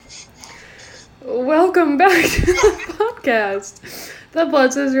Welcome back to the podcast. The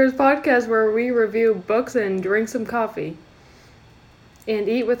Blood Sisters podcast where we review books and drink some coffee. And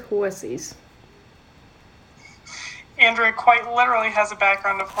eat with horses. Andrew quite literally has a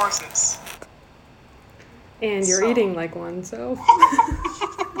background of horses. And you're eating like one, so.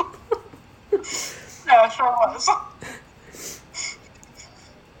 Yeah, sure was.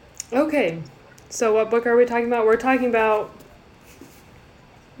 Okay, so what book are we talking about? We're talking about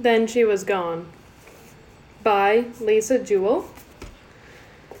Then She Was Gone by Lisa Jewell.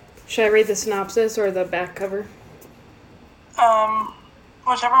 Should I read the synopsis or the back cover?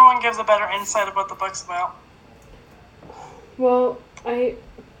 Whichever one gives a better insight of what the book's about. Well,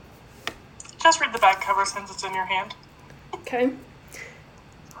 Just read the back cover since it's in your hand. Okay.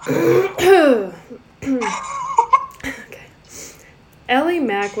 Okay. Ellie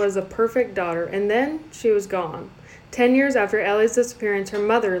Mack was a perfect daughter, and then she was gone. 10 years after Ellie's disappearance, her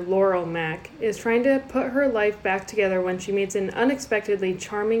mother, Laurel Mack, is trying to put her life back together when she meets an unexpectedly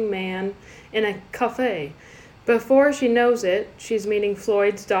charming man in a cafe. Before she knows it, she's meeting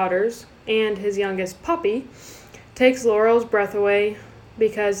Floyd's daughters, and his youngest, Poppy, takes Laurel's breath away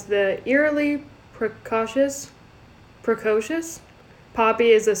because the eerily precocious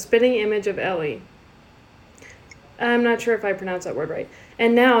Poppy is a spitting image of Ellie. I'm not sure if I pronounced that word right.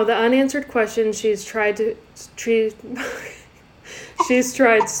 And now the unanswered questions she's tried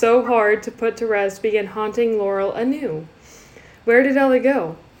so hard to put to rest begin haunting Laurel anew. Where did Ellie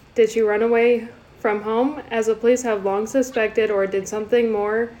go? Did she run away from home, as the police have long suspected, or did something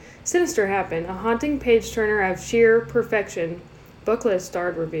more sinister happen? A haunting page-turner of sheer perfection. Booklist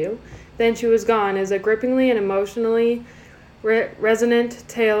starred review. Then She Was Gone is a grippingly and emotionally resonant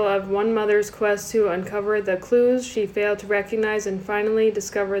tale of one mother's quest to uncover the clues she failed to recognize and finally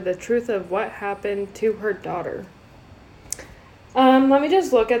discover the truth of what happened to her daughter. Let me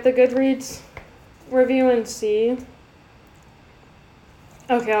just look at the Goodreads review and see.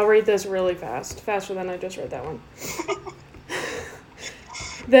 Okay, I'll read this really fast. Faster than I just read that one.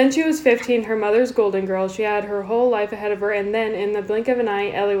 Then she was 15, her mother's golden girl. She had her whole life ahead of her, and then, in the blink of an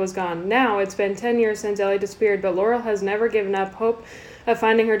eye, Ellie was gone. Now, it's been 10 years since Ellie disappeared, but Laurel has never given up hope of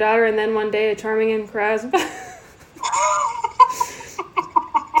finding her daughter, and then one day, a charming and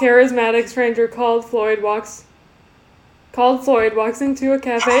charismatic stranger called Floyd walks into a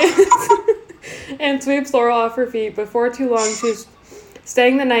cafe and sweeps Laurel off her feet. Before too long, she's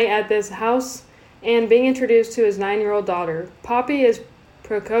staying the night at this house and being introduced to his 9-year-old daughter. Poppy is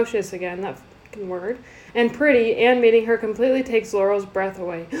precocious again, that fucking word, and pretty, and meeting her completely takes Laurel's breath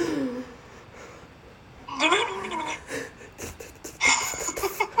away.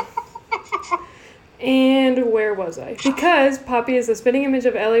 And where was I? Because Poppy is the spitting image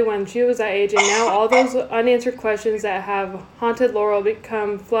of Ellie when she was that age, and now all those unanswered questions that have haunted Laurel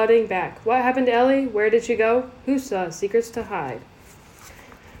become flooding back. What happened to Ellie? Where did she go? Who saw secrets to hide?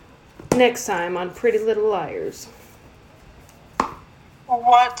 Next time on Pretty Little Liars.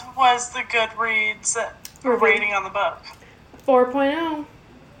 What was the Goodreads rating on the book? 4.0.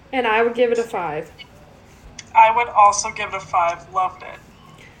 And I would give it a 5. I would also give it a 5. Loved it.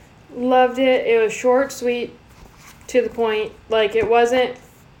 Loved it. It was short, sweet, to the point. Like, it wasn't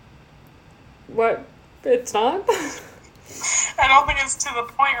what it's not. I don't think it's to the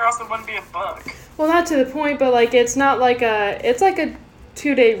point or else it wouldn't be a book. Well, not to the point, but like it's not like it's like a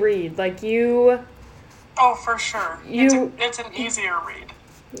 2-day read. Like you. Oh, for sure. It's an easier read.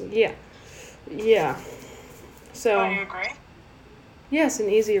 Yeah. Yeah. So. Do you agree? Yes, an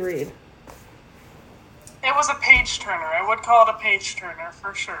easy read. It was a page turner. I would call it a page turner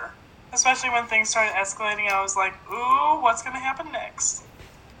for sure. Especially when things started escalating, I was like, ooh, what's going to happen next?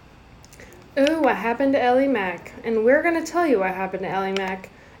 Ooh, what happened to Ellie Mack? And we're going to tell you what happened to Ellie Mack.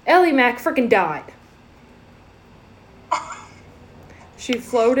 Ellie Mack freaking died. She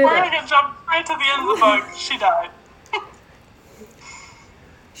floated. We're going to jump right to the end of the book. She died.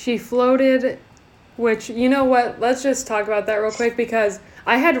 She floated, which, you know what? Let's just talk about that real quick because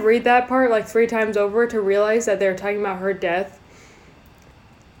I had to read that part like 3 times over to realize that they were talking about her death.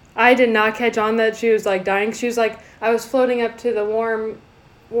 I did not catch on that she was like dying. She was like, I was floating up to the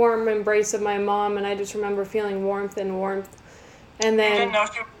warm embrace of my mom, and I just remember feeling warmth. And then. You didn't know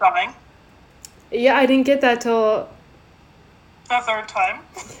she was dying? Yeah, I didn't get that till. The 3rd time?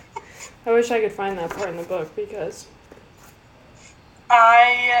 I wish I could find that part in the book because.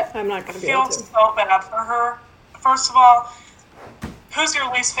 I'm not going to be able to. Feel so bad for her. First of all, who's your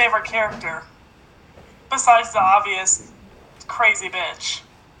least favorite character? Besides the obvious crazy bitch.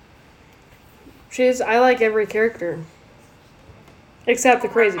 I like every character. Except the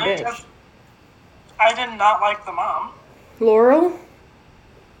crazy bitch. I did not like the mom. Laurel?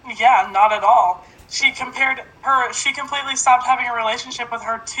 Yeah, not at all. She completely stopped having a relationship with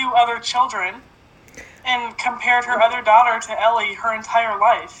her two other children and compared her other daughter to Ellie her entire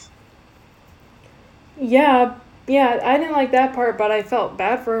life. Yeah, yeah, I didn't like that part, but I felt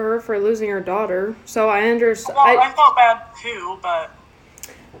bad for her for losing her daughter. So I understand. Well, I felt bad too, but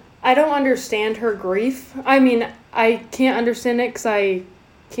I don't understand her grief. I mean, I can't understand it because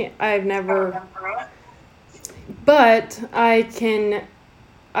I've never, but I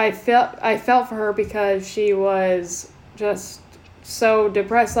felt for her because she was just so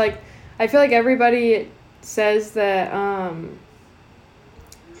depressed. Like, I feel like everybody says that,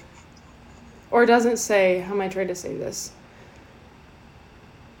 or doesn't say, how am I trying to say this?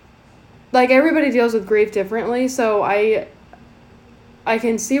 Like, everybody deals with grief differently, so I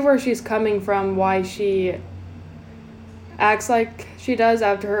can see where she's coming from, why she acts like she does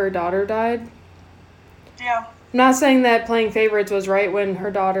after her daughter died. Yeah. I'm not saying that playing favorites was right when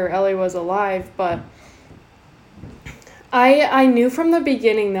her daughter Ellie was alive, but I knew from the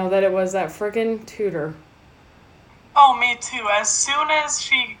beginning though that it was that friggin' tutor. Oh, me too. As soon as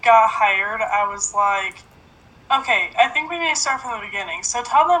she got hired, I was like, okay, I think we need to start from the beginning. So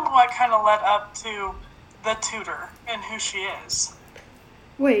tell them what kind of led up to the tutor and who she is.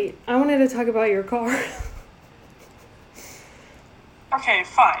 Wait, I wanted to talk about your car. Okay,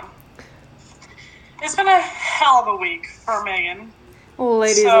 fine. It's been a hell of a week for Megan. Oh,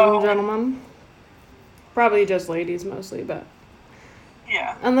 ladies and gentlemen. Probably just ladies mostly, but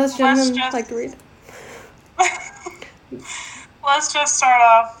yeah. Unless gentlemen like to read. Let's just start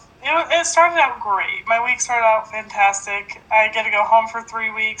off. It started out great. My week started out fantastic. I get to go home for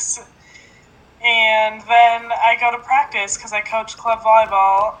 3 weeks, and then I go to practice because I coach club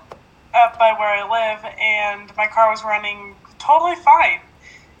volleyball up by where I live, and my car was running totally fine.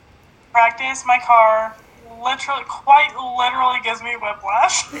 Practice, my car quite literally gives me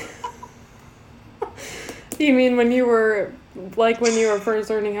whiplash. You mean when you were first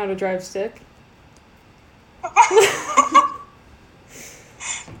learning how to drive stick?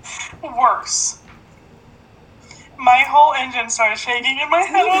 Worse. My whole engine started shaking and my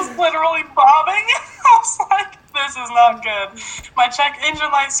head was literally bobbing. I was like, this is not good. My check engine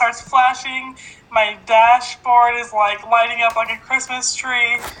light starts flashing. My dashboard is like lighting up like a Christmas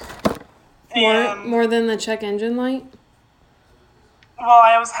tree. More than the check engine light? Well,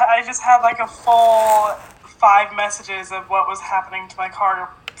 I just had like a full 5 messages of what was happening to my car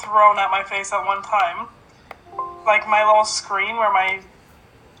thrown at my face at one time. Like my little screen where my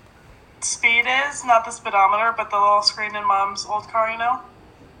speed is, not the speedometer, but the little screen in Mom's old car, you know?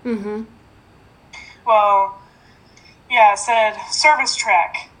 Mm-hmm. Well, yeah, it said service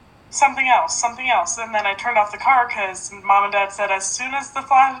track, something else. And then I turned off the car because Mom and Dad said as soon as the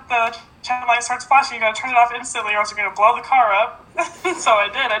check light starts flashing, you gotta turn it off instantly or else you're gonna blow the car up. So I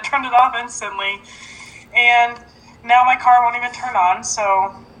did. I turned it off instantly. And now my car won't even turn on,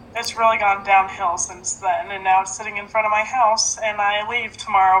 so it's really gone downhill since then. And now it's sitting in front of my house, and I leave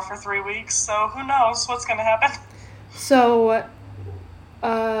tomorrow for 3 weeks, so who knows what's gonna happen. So,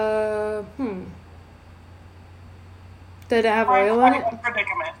 Did it have oil in it?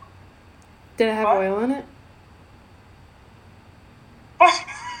 Predicament. Did it have oil in it? What?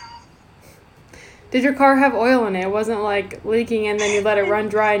 Did your car have oil in it? It wasn't like leaking and then you let it run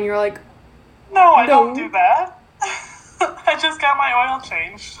dry and you're like, no, I don't do that. I just got my oil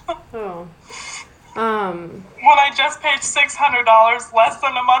changed. Oh. When I just paid $600 less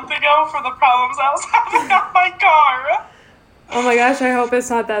than a month ago for the problems I was having on my car. Oh my gosh, I hope it's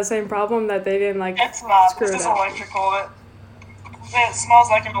not that same problem that they didn't It's not. Screw This is it up. electrical. It smells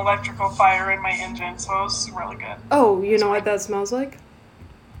like an electrical fire in my engine, so it's really good. Oh, you know what that smells like?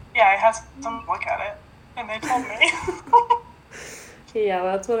 Yeah, I had some look at it, and they told me. Yeah,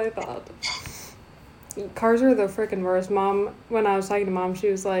 that's what I thought. Cars are the freaking worst. Mom, when I was talking to Mom, she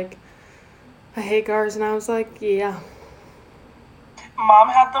was like, I hate cars, and I was like, yeah. Mom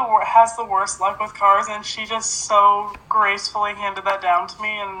has the worst luck with cars, and she just so gracefully handed that down to me,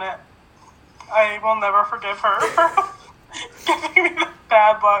 and I will never forgive her for giving me the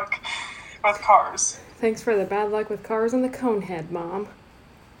bad luck with cars. Thanks for the bad luck with cars and the cone head, Mom.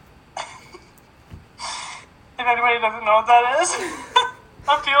 If anybody doesn't know what that is,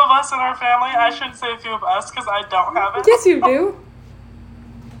 a few of us in our family, I shouldn't say a few of us because I don't have it. Yes, you do.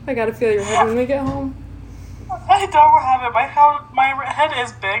 I gotta feel your head when we get home. I don't have it. My head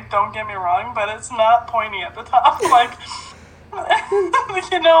is big, don't get me wrong, but it's not pointy at the top. Like,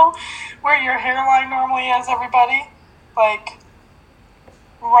 you know, where your hairline normally is, everybody? Like,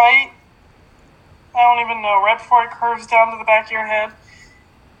 right? I don't even know. Right before it curves down to the back of your head.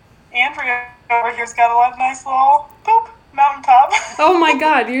 Andrea over here's got a nice little boop Mountaintop. Oh my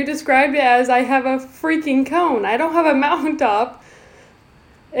god, you described it as I have a freaking cone. I don't have a mountaintop.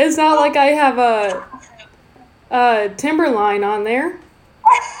 It's not like I have a timberline on there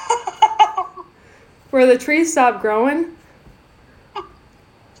where the trees stop growing.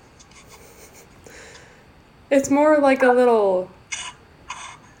 It's more like a little...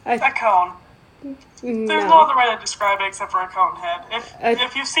 A cone. There's no other way to describe it except for a cone head.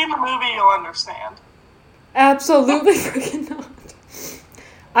 If you've seen the movie, you'll understand. Absolutely freaking not.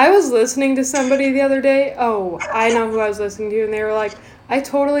 I was listening to somebody the other day. Oh, I know who I was listening to, and they were like, I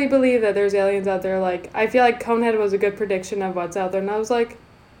totally believe that there's aliens out there. Like, I feel like Conehead was a good prediction of what's out there, and I was like...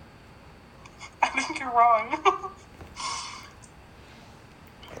 I think you're wrong.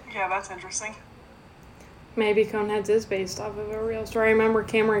 Yeah, that's interesting. Maybe Coneheads is based off of a real story. I remember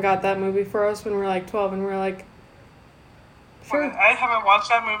Cameron got that movie for us when we were like 12, and we were like, sure. Well, I haven't watched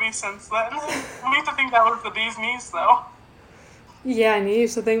that movie since then. We used to think that was the bee's knees, though. Yeah, and you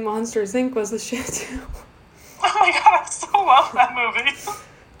used to think Monsters, Inc. was the shit, too. Oh my god, I still love that movie.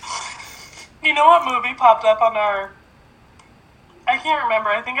 You know what movie popped up on our... I can't remember.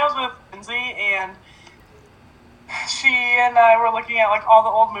 I think I was with Lindsay, and she and I were looking at like all the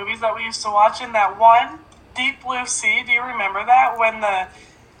old movies that we used to watch, and that one, Deep Blue Sea, do you remember that? When the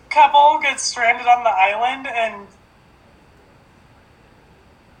couple gets stranded on the island and...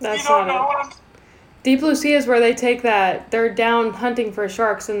 That's you don't not know it. what... Deep Blue Sea is where they take that... They're down hunting for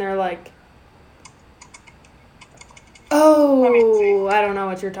sharks, and they're like... Oh, I don't know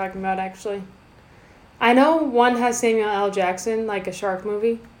what you're talking about, actually. I know one has Samuel L. Jackson, like a shark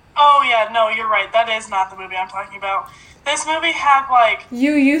movie. Oh, yeah, no, you're right. That is not the movie I'm talking about. This movie had, like...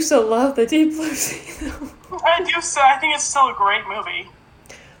 You used to love the Deep Blue Sea, though. I do, so I think it's still a great movie.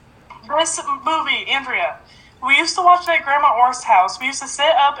 This movie, Andrea, we used to watch it at Grandma Orr's house. We used to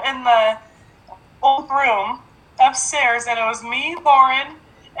sit up in the old room upstairs, and it was me, Lauren,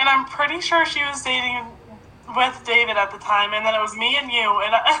 and I'm pretty sure she was dating with David at the time, and then it was me and you,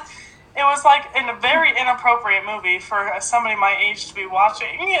 and it was like a very inappropriate movie for somebody my age to be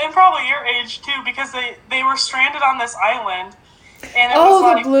watching, and probably your age too, because they were stranded on this island, and it was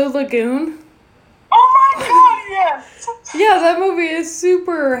like... the Blue Lagoon? Oh my god, yes! Yeah, that movie is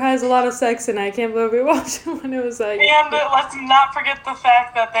super, has a lot of sex in it. I can't believe we watched it when it was like... And let's not forget the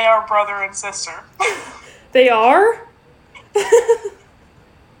fact that they are brother and sister. They are?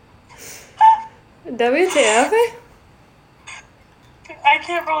 WTF? I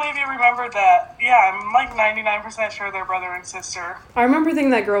can't believe you remembered that. Yeah, I'm like 99% sure they're brother and sister. I remember thinking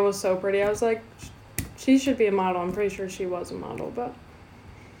that girl was so pretty. I was like, she should be a model. I'm pretty sure she was a model, but...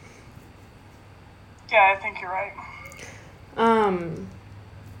 Yeah, I think you're right.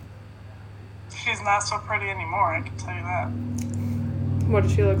 She's not so pretty anymore, I can tell you that. What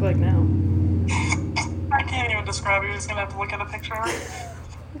does she look like now? I can't even describe it. You're just going to have to look at a picture of her.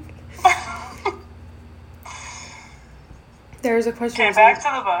 There's a question. Okay, back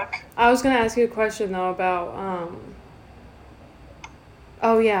to the book. I was going to ask you a question, though, about...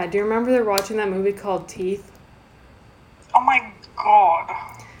 Oh, yeah. Do you remember they're watching that movie called Teeth? Oh, my God.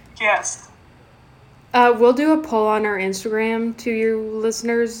 Yes. We'll do a poll on our Instagram to you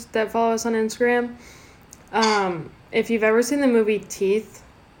listeners that follow us on Instagram. If you've ever seen the movie Teeth,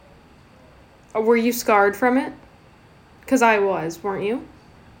 were you scarred from it? Because I was, weren't you?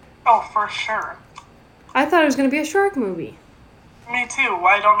 Oh, for sure. I thought it was going to be a shark movie. Me too.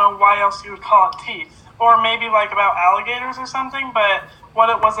 I don't know why else you would call it Teeth. Or maybe like about alligators or something, but what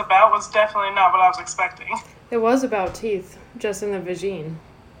it was about was definitely not what I was expecting. It was about teeth, just in the vagine.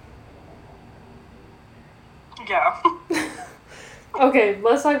 Yeah. Okay,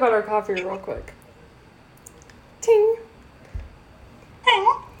 let's talk about our coffee real quick. Ting!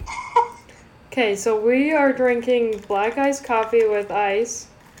 Ting! Okay, so we are drinking black iced coffee with ice.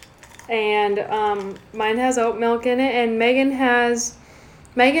 And mine has oat milk in it, and Megan's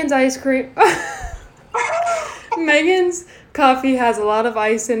ice cream. Megan's coffee has a lot of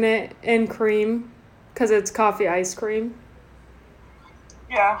ice in it and cream, because it's coffee ice cream.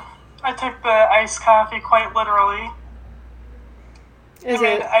 Yeah, I took the iced coffee quite literally. Is I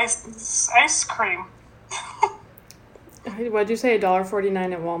made it ice cream? What'd you say?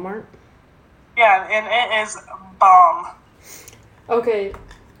 $1.49 at Walmart? Yeah, and it is bomb. Okay.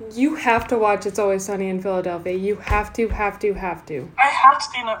 You have to watch It's Always Sunny in Philadelphia. You have to. I have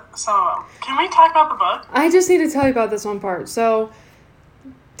seen some of them. Can we talk about the book? I just need to tell you about this one part. So,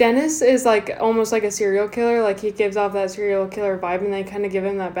 Dennis is like almost like a serial killer. Like, he gives off that serial killer vibe, and they kind of give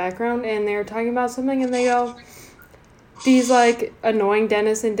him that background. And they're talking about something, and they go, he's like annoying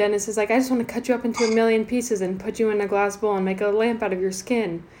Dennis, and Dennis is like, I just want to cut you up into 1,000,000 pieces and put you in a glass bowl and make a lamp out of your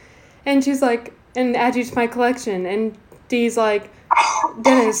skin. And she's like, and add you to my collection. And Dee's like,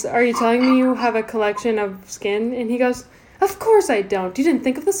 Dennis, are you telling me you have a collection of skin? And he goes, of course I don't. You didn't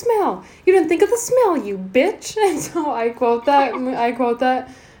think of the smell. You didn't think of the smell, you bitch. And so I quote that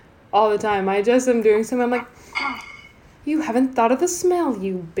all the time. I just am doing something. I'm like, you haven't thought of the smell,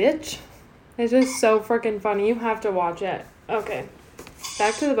 you bitch. It's just so freaking funny. You have to watch it. Okay.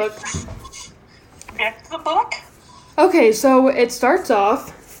 Back to the book. Back to the book? Okay, so it starts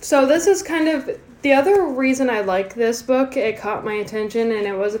off. So this is kind of the other reason I like this book. It caught my attention and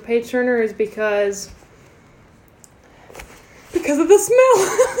it was a page turner is because of the smell.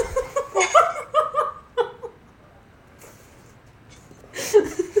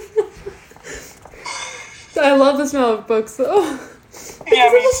 I love the smell of books though. Yeah,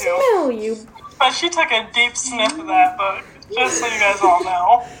 me too. Smell, you. But she took a deep sniff of that book, just so you guys all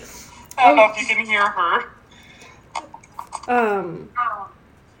know. I don't know if you can hear her.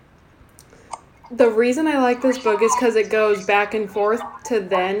 The reason I like this book is because it goes back and forth to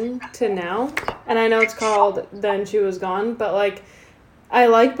then to now. And I know it's called Then She Was Gone, but like I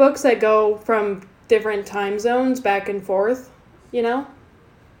like books that go from different time zones back and forth, you know?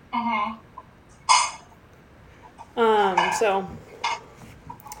 Mm-hmm. So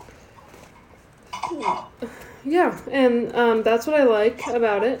yeah, and that's what I like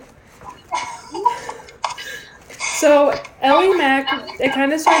about it. So Ellie Mack, it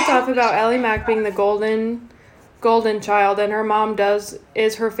kind of starts off about Ellie Mack being the golden child, and her mom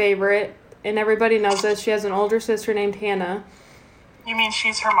is her favorite, and everybody knows this. She has an older sister named Hannah. You mean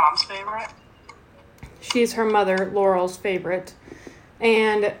she's her mom's favorite? She's her mother, Laurel's favorite,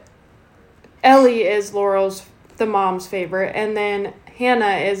 and Ellie is the mom's favorite, and then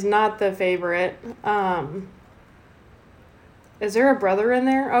Hannah is not the favorite. Is there a brother in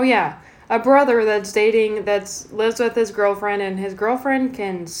there? Oh yeah. A brother lives with his girlfriend, and his girlfriend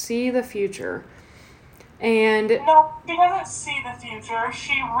can see the future. And no, she doesn't see the future.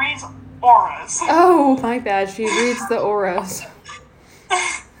 She reads auras. Oh, my bad. She reads the auras.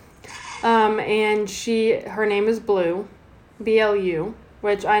 And her name is Blue, BLU,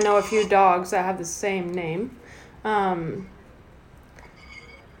 which I know a few dogs that have the same name.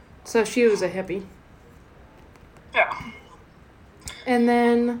 So she was a hippie. Yeah. And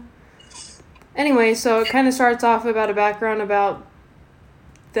then, anyway, so it kind of starts off about a background about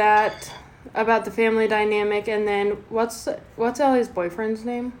that, about the family dynamic, and then what's Ellie's boyfriend's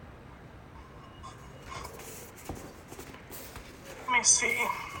name? Let me see.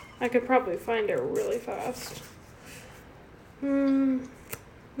 I could probably find it really fast.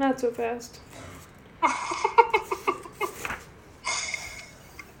 Not so fast.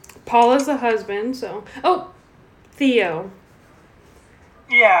 Paul is the husband, so... Oh! Theo.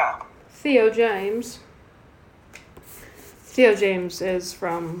 Yeah. Theo James. Theo James is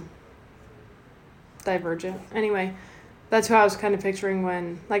from Divergent. Anyway, that's who I was kind of picturing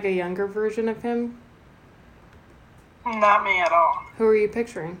when, like, a younger version of him. Not me at all. Who are you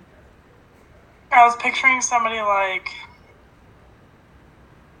picturing? I was picturing somebody like...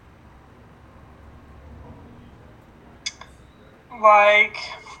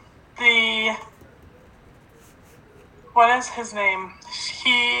 What is his name?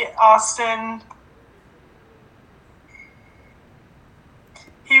 Austin...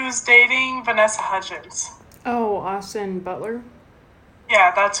 He was dating Vanessa Hudgens. Oh, Austin Butler?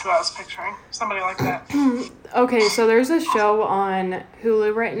 Yeah, that's who I was picturing. Somebody like that. Okay, so there's a show on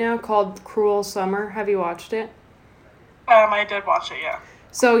Hulu right now called Cruel Summer. Have you watched it? I did watch it, yeah.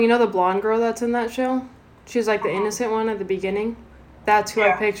 So, you know the blonde girl that's in that show? She's like the innocent one at the beginning? That's who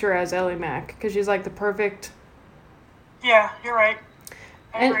I picture as Ellie Mack, because she's like the perfect... Yeah, you're right.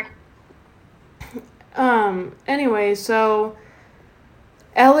 I agree. Anyway, so...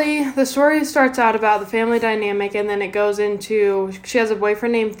 Ellie, the story starts out about the family dynamic, and then it goes into, she has a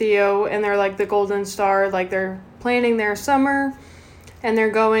boyfriend named Theo, and they're like the Golden Star, like they're planning their summer, and they're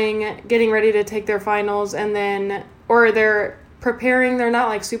getting ready to take their finals, and then, or they're preparing, they're not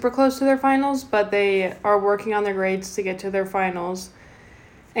like super close to their finals, but they are working on their grades to get to their finals,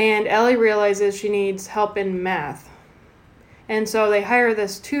 and Ellie realizes she needs help in math, and so they hire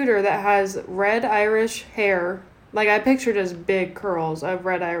this tutor that has red Irish hair. Like, I picture just big curls of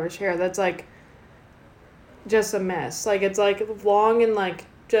red Irish hair that's, like, just a mess. Like, it's, like, long and, like,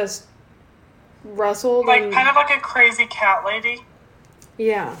 just rustled. Like, kind of like a crazy cat lady.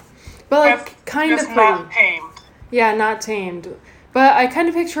 Yeah. But, like, kind of pretty. Not tamed. Yeah, not tamed. But I kind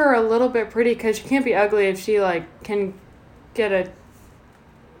of picture her a little bit pretty because she can't be ugly if she, like, can get a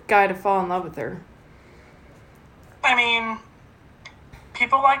guy to fall in love with her. I mean...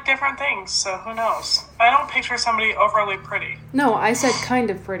 People like different things, so who knows? I don't picture somebody overly pretty. No, I said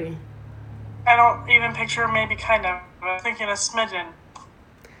kind of pretty. I don't even picture maybe kind of. I'm thinking a smidgen.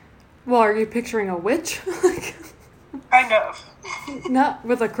 Well, are you picturing a witch? Kind of. Not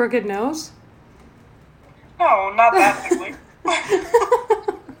with a crooked nose? No, not that ugly.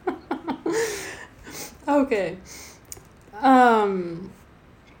 Okay.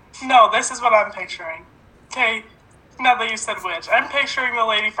 No, this is what I'm picturing. Okay, now that you said witch, I'm picturing the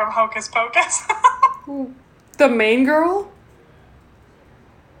lady from Hocus Pocus. The main girl?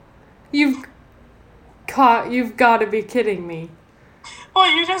 You've got to be kidding me. Well,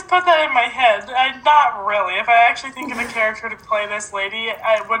 you just put that in my head. Not really. If I actually think of a character to play this lady,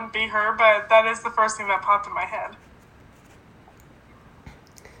 it wouldn't be her, but that is the first thing that popped in my head.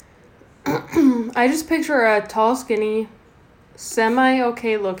 I just picture a tall, skinny,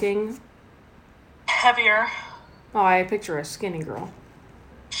 semi-okay looking. Heavier. Oh, I picture a skinny girl.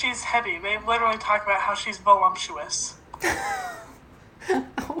 She's heavy. They literally talk about how she's voluptuous.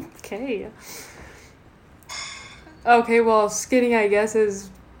 Okay. Okay, well, skinny, I guess,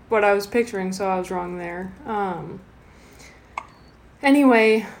 is what I was picturing, so I was wrong there.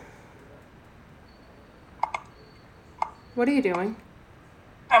 Anyway. What are you doing?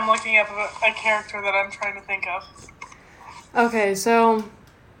 I'm looking up a character that I'm trying to think of. Okay, so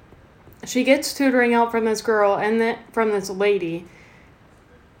she gets tutoring help from this girl and from this lady.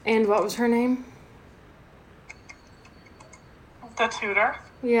 And what was her name? The tutor?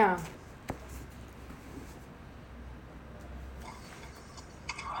 Yeah.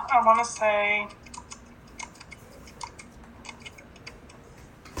 I want to say...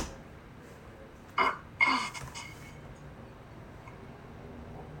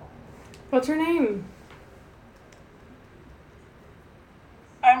 What's her name?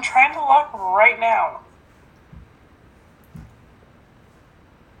 I'm trying to look right now.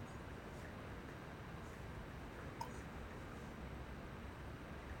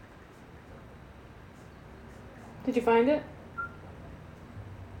 Did you find it?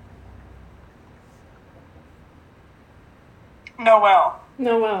 Noelle.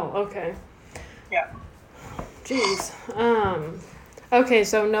 Noelle, okay. Yeah. Jeez. Okay,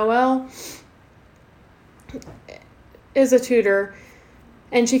 so Noelle is a tutor,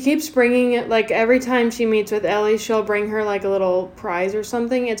 and she keeps bringing it, like, every time she meets with Ellie, she'll bring her, like, a little prize or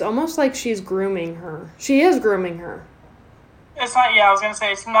something. It's almost like she's grooming her. She is grooming her. It's not, I was going to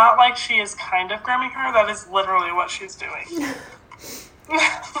say, it's not like she is kind of grooming her. That is literally what she's doing.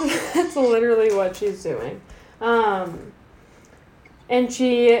 That's literally what she's doing. And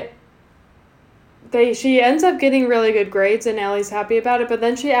she ends up getting really good grades, and Ellie's happy about it, but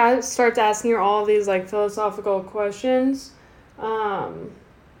then she starts asking her all of these, like, philosophical questions. And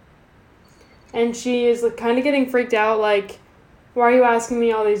she is kind of getting freaked out, like, why are you asking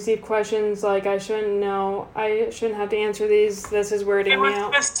me all these deep questions? Like, I shouldn't know. I shouldn't have to answer these. This is weirding me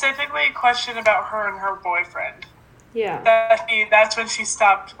out. It was specifically a question about her and her boyfriend. Yeah. That's when she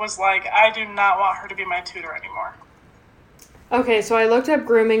stopped, was like, I do not want her to be my tutor anymore. Okay, so I looked up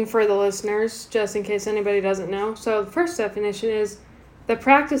grooming for the listeners, just in case anybody doesn't know. So the first definition is the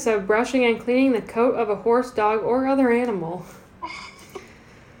practice of brushing and cleaning the coat of a horse, dog, or other animal.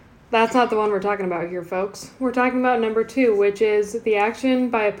 That's not the one we're talking about here, folks. We're talking about number 2, which is the action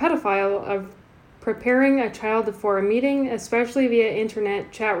by a pedophile of preparing a child for a meeting, especially via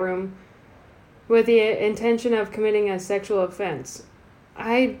internet chat room, with the intention of committing a sexual offense.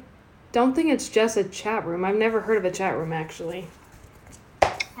 I don't think it's just a chat room. I've never heard of a chat room, actually.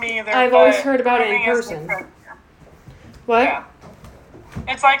 Me either. I've always heard about it in person. What? Yeah.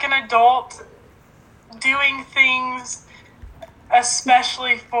 It's like an adult doing things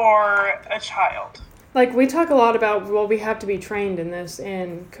especially for a child. Like, we talk a lot about, well, we have to be trained in this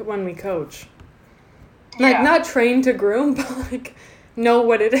when we coach. Like, Yeah. not trained to groom, but, like, know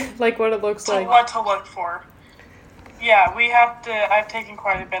what it looks like. What to look for. Yeah, I've taken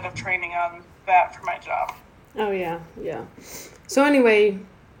quite a bit of training on that for my job. Oh, yeah. So, anyway,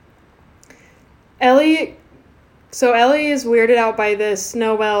 Ellie is weirded out by this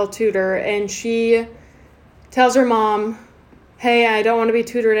Noelle tutor, and she tells her mom, hey, I don't want to be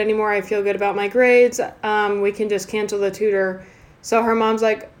tutored anymore. I feel good about my grades. We can just cancel the tutor. So her mom's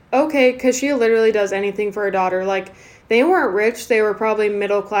like, okay, because she literally does anything for her daughter. Like, they weren't rich. They were probably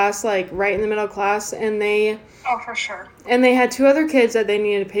middle class, like right in the middle class. Oh, for sure. And they had 2 other kids that they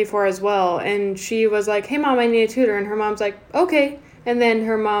needed to pay for as well. And she was like, hey, Mom, I need a tutor. And her mom's like, okay. And then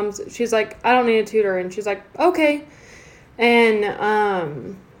she's like, I don't need a tutor. And she's like, okay.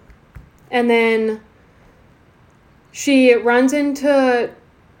 And then she runs into,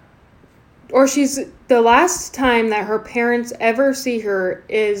 the last time that her parents ever see her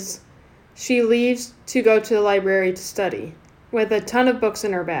is she leaves to go to the library to study with a ton of books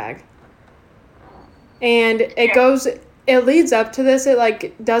in her bag. And it leads up to this. It,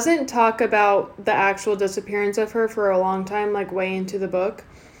 like, doesn't talk about the actual disappearance of her for a long time, like, way into the book.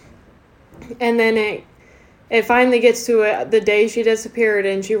 And then it finally gets to the day she disappeared,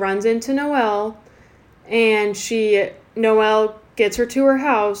 and she runs into Noelle, and Noelle gets her to her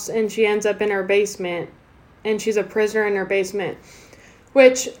house, and she ends up in her basement, and she's a prisoner in her basement,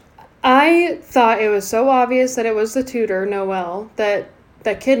 which I thought it was so obvious that it was the tutor, Noelle, that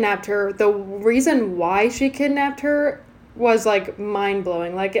kidnapped her. The reason why she kidnapped her was, like,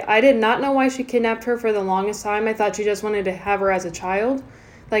 mind-blowing. Like, I did not know why she kidnapped her for the longest time. I thought she just wanted to have her as a child,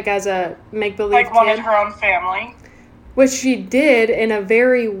 like, as a make-believe like, kid. wanted her own family. Which she did in a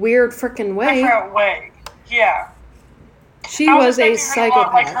very weird freaking way. Different way. Yeah. She was a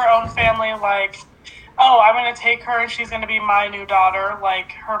psychopath. Like, her own family, like, oh, I'm going to take her and she's going to be my new daughter.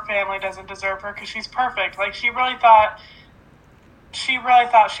 Like, her family doesn't deserve her because she's perfect. Like, she really thought she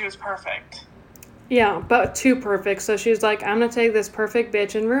was perfect. Yeah, but too perfect. So she's like, I'm going to take this perfect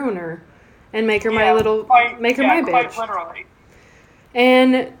bitch and ruin her. And make her my bitch. Quite literally.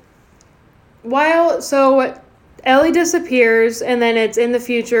 And so Ellie disappears, and then it's in the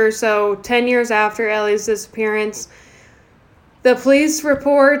future, so 10 years after Ellie's disappearance, the police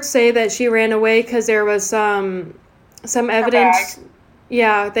reports say that she ran away because there was some evidence.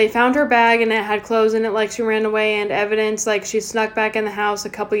 Yeah, they found her bag, and it had clothes in it like she ran away, and evidence like she snuck back in the house a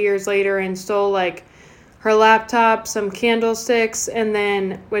couple years later and stole, like, her laptop, some candlesticks, and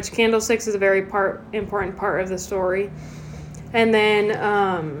then, which candlesticks is a very important part of the story. And then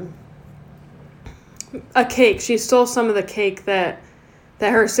a cake. She stole some of the cake that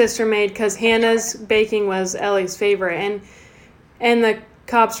her sister made because Hannah's baking was Ellie's favorite. And the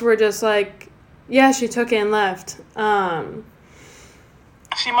cops were just like, yeah, she took it and left.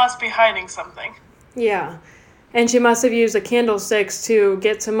 She must be hiding something. Yeah. And she must have used the candlesticks to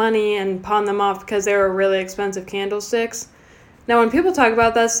get some money and pawn them off because they were really expensive candlesticks. Now, when people talk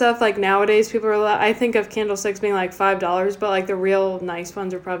about that stuff, like, nowadays, people are I think of candlesticks being, like, $5, but, like, the real nice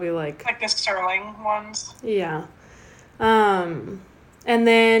ones are probably, like... Like the sterling ones? Yeah. And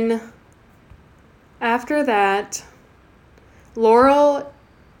then, after that, Laurel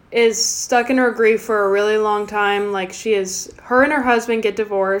is stuck in her grief for a really long time. Like, her and her husband get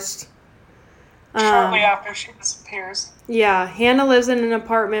divorced. Shortly after she disappears. Yeah, Hannah lives in an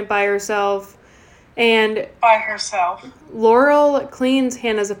apartment by herself. And Laurel cleans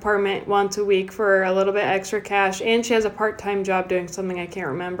Hannah's apartment once a week for a little bit extra cash, and she has a part-time job doing something I can't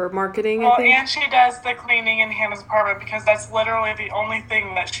remember, marketing, I think. And she does the cleaning in Hannah's apartment because that's literally the only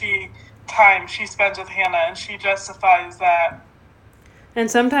thing that she spends with Hannah, and she justifies that. And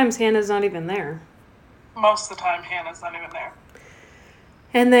sometimes Hannah's not even there. Most of the time, Hannah's not even there.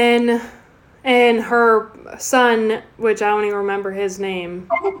 And then, her son, which I don't even remember his name,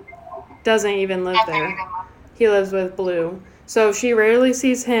 doesn't even live there. He lives with Blue. So she rarely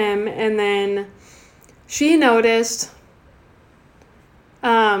sees him, and then she noticed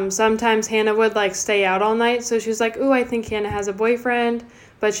sometimes Hannah would, like, stay out all night, so she was like, ooh, I think Hannah has a boyfriend,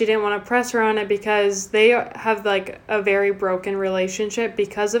 but she didn't want to press her on it because they have, like, a very broken relationship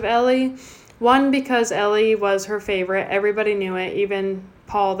because of Ellie. One, because Ellie was her favorite. Everybody knew it, even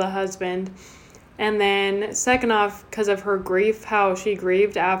Paul, the husband. And then, second off, because of her grief, how she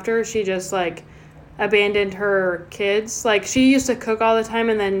grieved after, she just, like, abandoned her kids. Like, she used to cook all the time,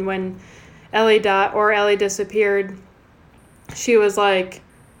 and then when Ellie disappeared, she was like,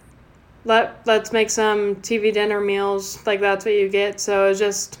 let's make some TV dinner meals. Like, that's what you get. So, it was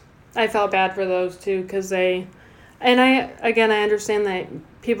just, I felt bad for those two, because I understand that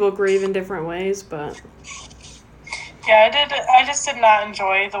people grieve in different ways, but... Yeah, I just did not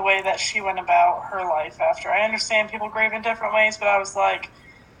enjoy the way that she went about her life after. I understand people grieve in different ways, but I was like,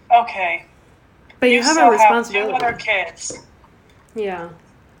 okay. But you have a responsibility. Have 2 other kids. Yeah.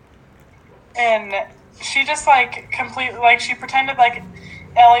 And she just, like, completely, like, she pretended like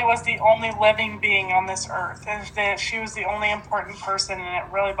Ellie was the only living being on this earth, and that she was the only important person, and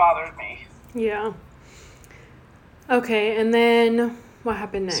it really bothered me. Yeah. Okay, and then what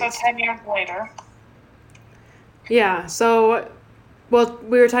happened next? So 10 years later... Yeah, so, well,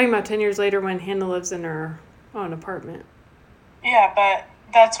 we were talking about 10 years later when Hannah lives in her own apartment. Yeah, but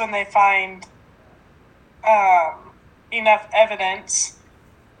that's when they find enough evidence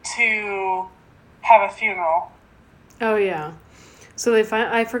to have a funeral. Oh, yeah. So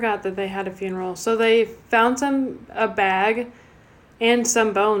I forgot that they had a funeral. So they found a bag and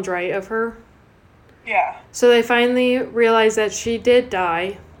some bones, right, of her? Yeah. So they finally realized that she did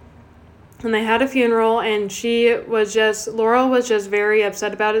die. And they had a funeral, and Laurel was just very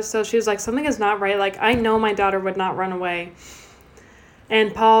upset about it. So she was like, something is not right. Like, I know my daughter would not run away.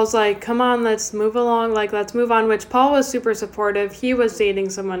 And Paul's like, come on, let's move along. Like, let's move on, which Paul was super supportive. He was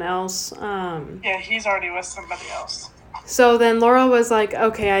dating someone else. Yeah, he's already with somebody else. So then Laurel was like,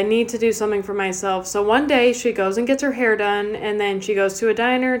 okay, I need to do something for myself. So one day she goes and gets her hair done, and then she goes to a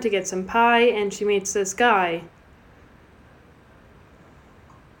diner to get some pie, and she meets this guy,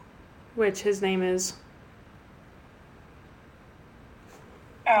 which his name is...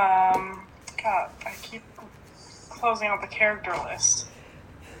 God, I keep closing out the character list.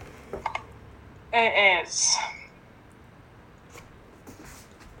 It is...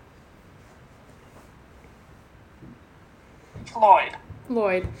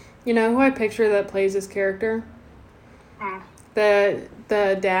 Lloyd. You know who I picture that plays this character? The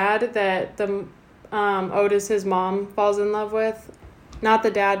dad that the Otis's mom falls in love with. Not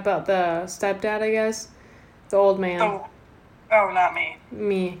the dad, but the stepdad, I guess. The old man. Oh, not me.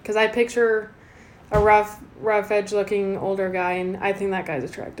 Me. Because I picture a rough edge looking older guy, and I think that guy's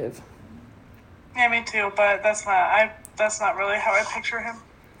attractive. Yeah, me too, but that's not really how I picture him.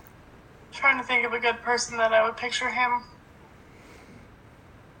 I'm trying to think of a good person that I would picture him.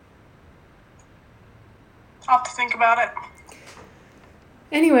 I'll have to think about it.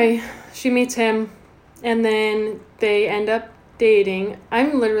 Anyway, she meets him, and then they end up dating.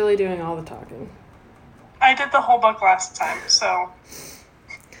 I'm literally doing all the talking. I did the whole book last time, so...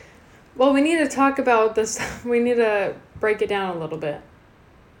 Well, we need to talk about this. We need to break it down a little bit.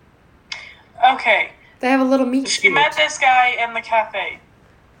 Okay. They have a little meet She cute. met this guy in the cafe.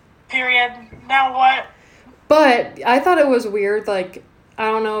 Period. Now what? But I thought it was weird, like, I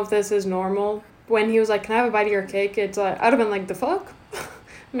don't know if this is normal. When he was like, can I have a bite of your cake? It's like, I'd have been like, the fuck?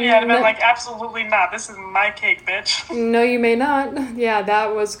 Yeah, I'd have been like, absolutely not. This is my cake, bitch. No, you may not. Yeah,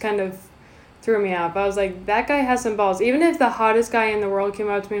 that was kind of threw me off. I was like, that guy has some balls. Even if the hottest guy in the world came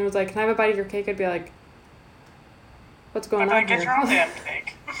up to me and was like, can I have a bite of your cake? I'd be like, what's going on here? Get your own damn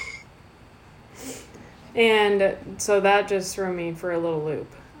cake. And so that just threw me for a little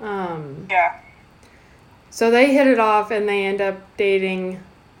loop. Yeah. So they hit it off and they end up dating.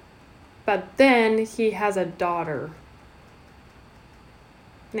 But then he has a daughter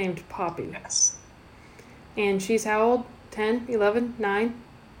named Poppy. Yes. And she's how old? 10, 11, 9?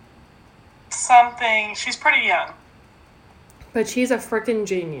 Something. She's pretty young. But she's a freaking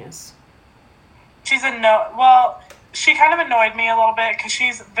genius. She's well, she kind of annoyed me a little bit because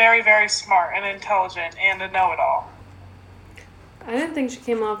she's very, very smart and intelligent and a know-it-all. I didn't think she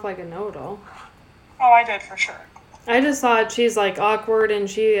came off like a know-it-all. Oh, I did for sure. I just thought she's like awkward and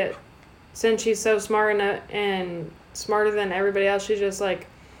since she's so smart and smarter than everybody else, she's just like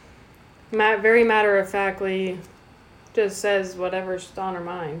very matter-of-factly just says whatever's on her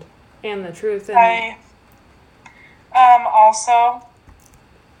mind and the truth. And I also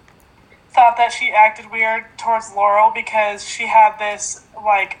thought that she acted weird towards Laurel because she had this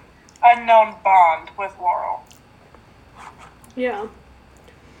like unknown bond with Laurel. yeah.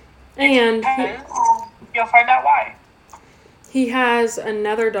 And you'll find out why. he has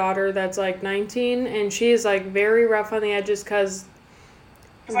another daughter that's like 19, and she's like very rough on the edges because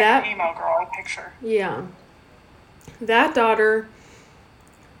She's like an emo girl, I picture. Yeah. That daughter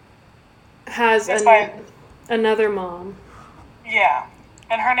has another mom. Yeah.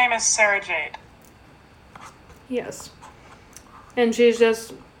 And her name is Sarah Jade. Yes. And she's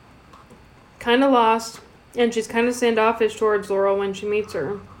just kind of lost, and she's kind of standoffish towards Laurel when she meets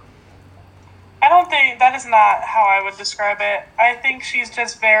her. I don't think that is not how I would describe it. I think she's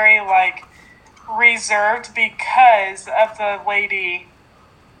just very, like, reserved because of the lady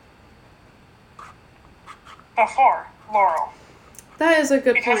before Laurel. That is a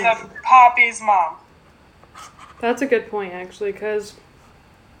good point. Because of Poppy's mom. That's a good point, actually, because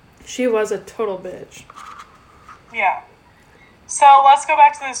she was a total bitch. Yeah. So let's go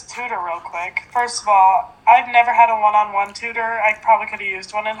back to this tutor real quick. First of all, I've never had a one-on-one tutor. I probably could have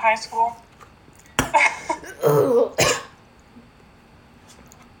used one in high school.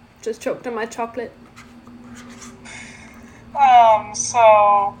 Just choked on my chocolate.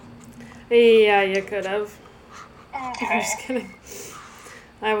 So... Yeah, you could have. Okay. I'm just kidding.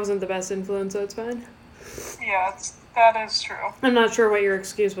 I wasn't the best influence, so it's fine. Yeah, that is true. I'm not sure what your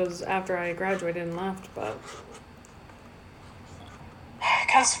excuse was after I graduated and left, but...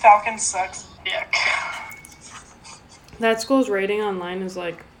 Because Falcon sucks dick. That school's rating online is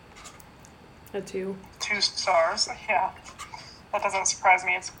like a 2. 2 stars, yeah. That doesn't surprise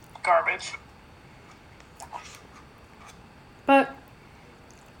me, it's garbage. But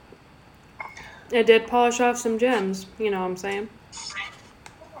it did polish off some gems, you know what I'm saying?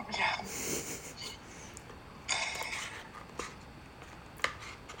 Yeah.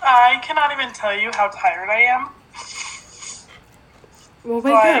 I cannot even tell you how tired I am. Well,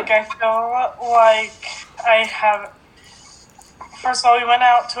 wake up. I feel like I have. First of all, we went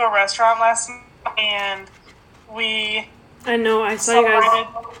out to a restaurant last night and we I know, I saw you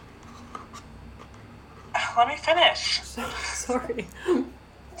celebrated. guys. Let me finish. Sorry.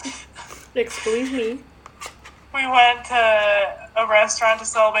 Excuse me. We went to a restaurant to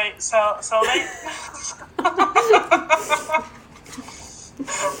celebrate.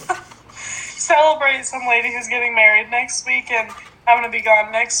 Celebrate some lady who's getting married next week, and I'm gonna be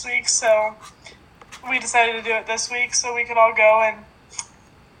gone next week, so we decided to do it this week so we could all go, and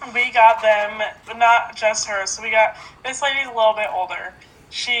we got them, but not just her. So we got this lady's a little bit older.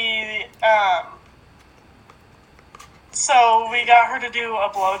 So we got her to do a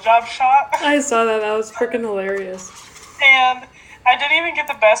blowjob shot. I saw that. That was freaking hilarious. And I didn't even get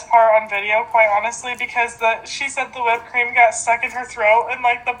the best part on video, quite honestly, because she said the whipped cream got stuck in her throat in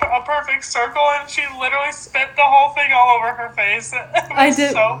like a perfect circle, and she literally spit the whole thing all over her face. I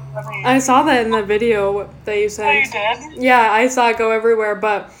did. So funny. I saw that in the video that you sent. Oh, you did? Yeah, I saw it go everywhere,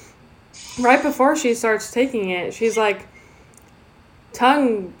 but right before she starts taking it, she's like,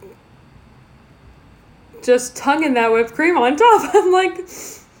 just tonguing that whipped cream on top. I'm like,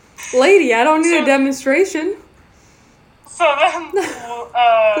 lady, I don't need a demonstration. So then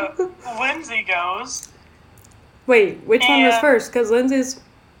Lindsay goes. Wait, which one was first? Because Lindsay's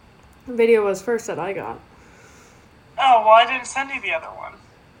video was first that I got. Oh, well, I didn't send you the other one.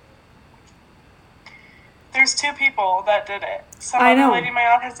 There's two people that did it. I know. The lady in my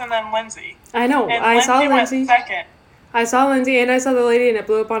office and then Lindsay. I know. And I saw Lindsay. Went second. I saw Lindsay and I saw the lady and it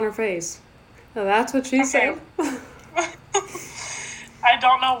blew up on her face. Now that's what she said. I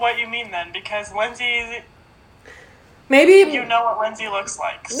don't know what you mean then, because Lindsay... Maybe... You know what Lindsay looks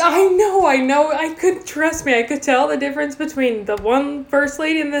like. So. I know. Trust me, I could tell the difference between the one first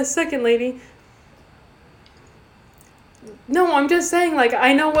lady and the second lady. No, I'm just saying, like,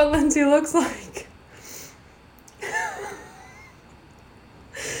 I know what Lindsay looks like.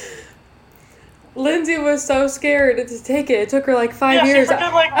 Lindsay was so scared to take it. It took her like 5 years. She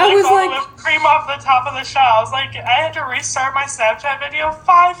freaking, I was like, whipped cream off the top of the shot. I was like, I had to restart my Snapchat video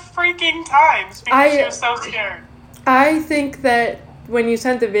 5 freaking times because she was so scared. I think that when you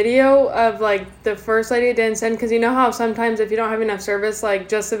sent the video of like the first lady didn't send, because you know how sometimes if you don't have enough service, like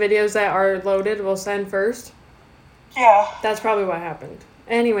just the videos that are loaded will send first. Yeah. That's probably what happened.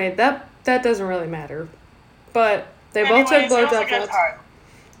 Anyway, that doesn't really matter. But they both took blowjob shots.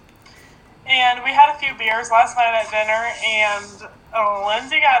 And we had a few beers last night at dinner, and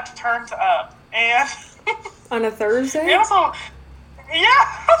Lindsay got turned up. And on a Thursday? I was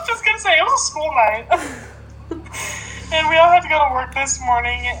just gonna say it was a school night. And we all had to go to work this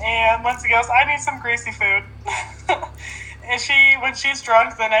morning, and Lindsay goes, I need some greasy food. And when she's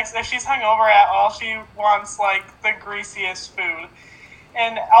drunk, if she's hungover at all, she wants, like, the greasiest food.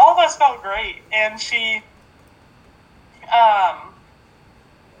 And all of us felt great, and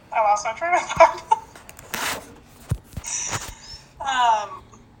I lost my train of thought.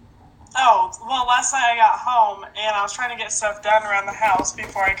 Last night I got home, and I was trying to get stuff done around the house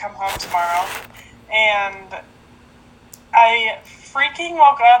before I come home tomorrow, and I freaking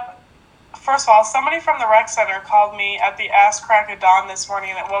woke up. First of all, somebody from the rec center called me at the ass crack of dawn this morning,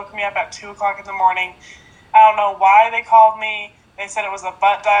 and it woke me up at 2 o'clock in the morning. I don't know why they called me. They said it was a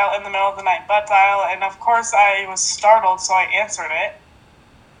butt dial in the middle of the night, butt dial, and of course I was startled, so I answered it.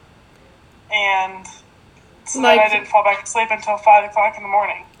 And so then I didn't fall back asleep until 5 o'clock in the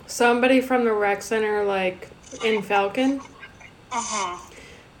morning. Somebody from the rec center, like, in Falcon? Mm-hmm.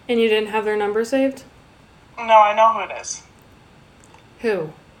 And you didn't have their number saved? No, I know who it is.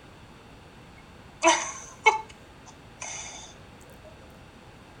 Who?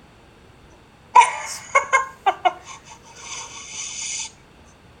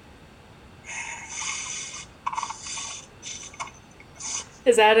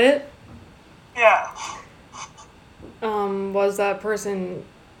 Is that it? Yeah. Was that person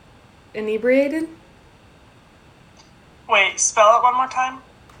inebriated? Wait, spell it one more time.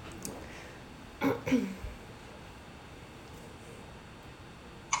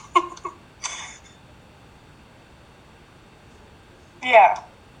 Yeah.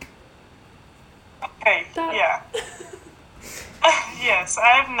 Okay, yeah. Yes, I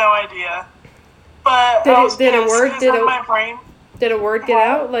have no idea. But did a word get What?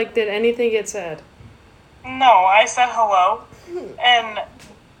 out? Like, did anything get said? No, I said hello, and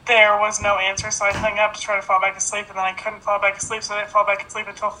there was no answer, so I hung up to try to fall back asleep, and then I couldn't fall back asleep, so I didn't fall back asleep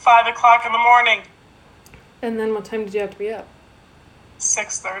until 5 o'clock in the morning. And then what time did you have to be up?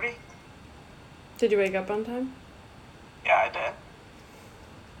 6:30. Did you wake up on time? Yeah, I did.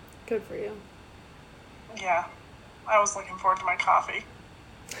 Good for you. Yeah. I was looking forward to my coffee.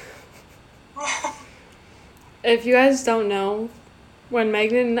 If you guys don't know, when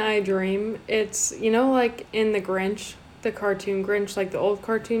Megan and I dream, it's, like in the Grinch, the cartoon Grinch, like the old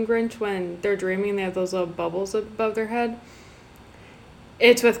cartoon Grinch, when they're dreaming, they have those little bubbles above their head.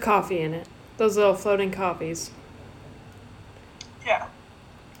 It's with coffee in it. Those little floating coffees. Yeah.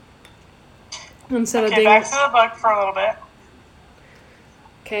 Instead of back to the book for a little bit.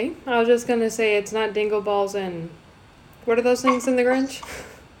 Okay, I was just gonna say it's not dingle balls and what are those things in the Grinch?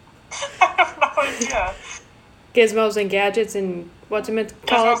 I have no idea. Gizmos and gadgets and what's it meant to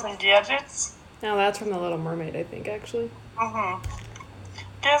call Gizmos and gadgets? No, that's from The Little Mermaid, I think, actually. Mm-hmm.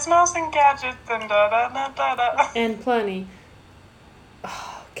 Gizmos and gadgets and da-da-da-da-da. And plenty.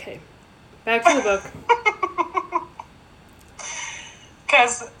 Oh, okay. Back to the book.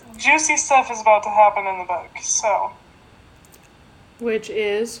 Because juicy stuff is about to happen in the book, so. Which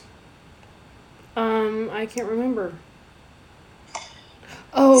is... I can't remember.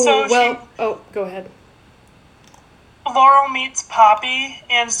 Oh, so go ahead. Laurel meets Poppy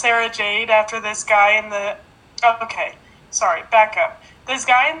and Sarah Jade after this guy in the... Oh, okay. Sorry, back up. This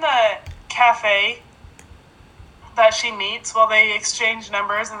guy in the cafe that she meets, well, they exchange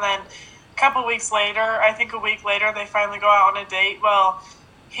numbers, and then a couple weeks later, I think a week later, they finally go out on a date. Well,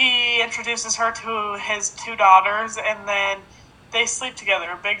 he introduces her to his 2 daughters, and then they sleep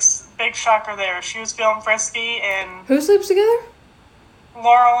together. Big shocker there. She was feeling frisky, and... Who sleeps together?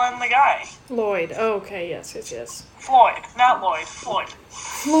 Laurel and the guy. Lloyd. Oh, okay, yes. Floyd, not Lloyd. Floyd.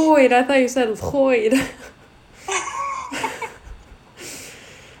 Floyd. I thought you said Floyd.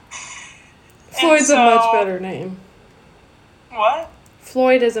 Floyd's a much better name. What?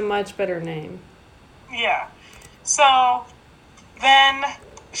 Floyd is a much better name. Yeah. So then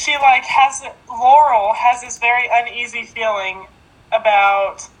she Laurel has this very uneasy feeling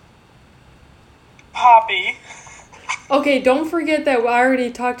about Poppy. Okay, don't forget that I already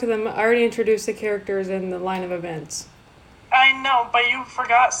talked to them. I already introduced the characters in the line of events. I know, but you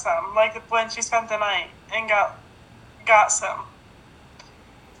forgot some, like when she spent the night and got some.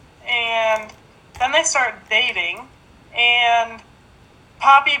 And then they start dating, and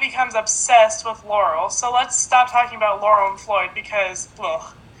Poppy becomes obsessed with Laurel. So let's stop talking about Laurel and Floyd because,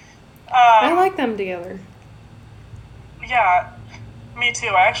 ugh. I like them together. Yeah, me too.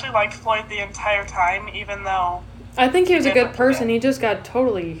 I actually liked Floyd the entire time, even though... I think he was a good person. He just got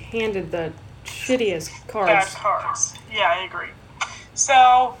totally handed the shittiest cards. Bad cards. Yeah, I agree.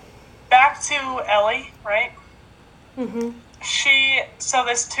 So, back to Ellie, right? Mm-hmm. So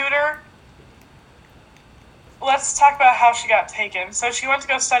this tutor... Let's talk about how she got taken. So she went to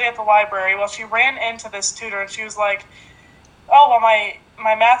go study at the library. Well, she ran into this tutor, and she was like, oh, well, my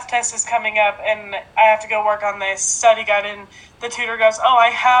math test is coming up, and I have to go work on this study guide. And the tutor goes, oh, I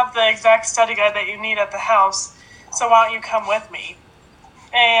have the exact study guide that you need at the house, so why don't you come with me?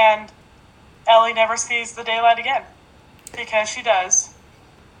 And Ellie never sees the daylight again, because she does.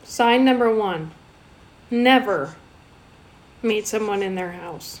 Sign number 1. Never meet someone in their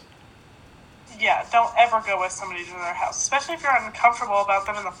house. Yeah, don't ever go with somebody to their house, especially if you're uncomfortable about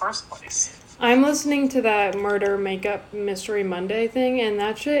them in the first place. I'm listening to that Murder Makeup Mystery Monday thing, and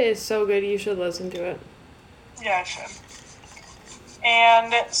that shit is so good, you should listen to it. Yeah, I should.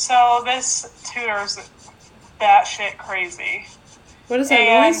 And so this tutor's batshit crazy. What is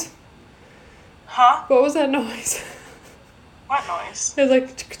that noise? Huh? What was that noise? What noise? It was like...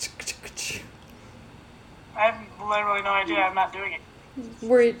 I have literally no idea. I'm not doing it.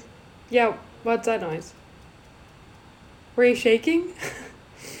 Yeah, what's that noise? Were you shaking?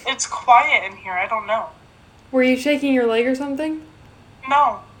 It's quiet in here. I don't know. Were you shaking your leg or something?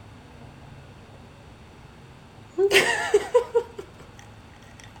 No.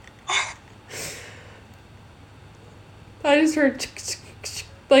 I just heard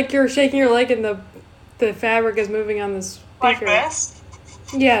like you're shaking your leg and the fabric is moving on the speaker. Like this?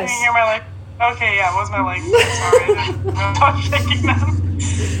 Yes. Can you hear my leg? Okay, yeah, it was my leg. Sorry, I didn't know I was shaking them.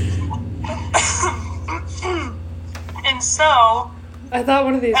 And so... I thought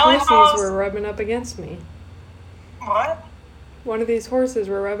one of these horses were rubbing up against me. What? One of these horses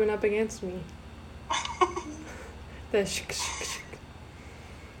were rubbing up against me. The shik.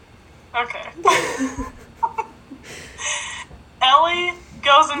 Okay. Ellie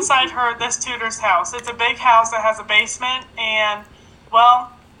goes inside this tutor's house. It's a big house that has a basement, and,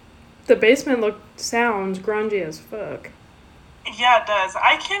 well... The basement sounds grungy as fuck. Yeah, it does.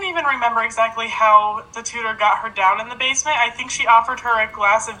 I can't even remember exactly how the tutor got her down in the basement. I think she offered her a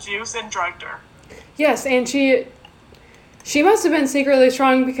glass of juice and drugged her. Yes, and she must have been secretly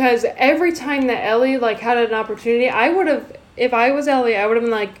strong because every time that Ellie, had an opportunity, I would have, if I was Ellie, I would have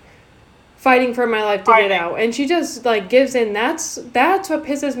been like, fighting for my life to Fighting. get out. And she just, like, gives in. That's what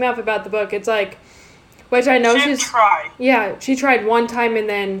pisses me off about the book. It's like, which I know She'd try. Yeah, she tried one time and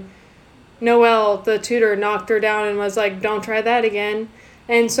then Noelle, the tutor, knocked her down and was like, don't try that again.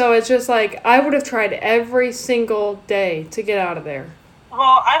 And so it's just like, I would have tried every single day to get out of there.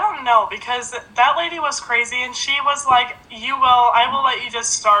 Well, I don't know, because that lady was crazy, and she was like, I will let you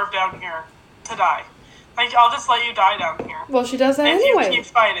just starve down here to die. Like, I'll just let you die down here. Well, she does that if anyway. You keep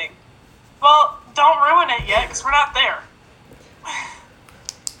fighting. Well, don't ruin it yet, because we're not there.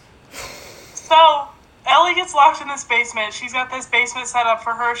 So, Ellie gets locked in this basement. She's got this basement set up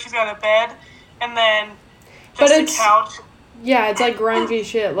for her. She's got a bed, and then just a couch. Yeah, it's like grungy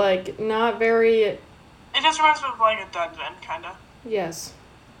shit. Like, not very... It just reminds me of, like, a dungeon, kind of. Yes.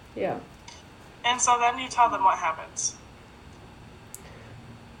 Yeah. And so then you tell them what happens.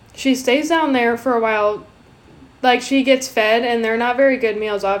 She stays down there for a while. Like, she gets fed, and they're not very good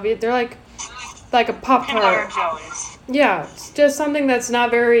meals, obviously. They're like a Pop-Tart. Peanut butter and jellies. Yeah, it's just something that's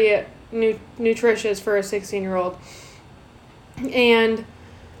not very nutritious for a 16-year-old. And,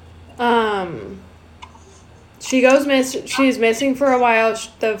 she's missing for a while.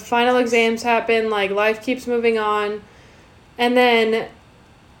 The final exams happen, like, life keeps moving on. And then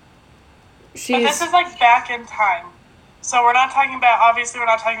But this is, like, back in time. So we're not talking about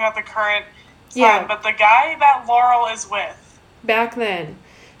the current time, but the guy that Laurel is with. Back then.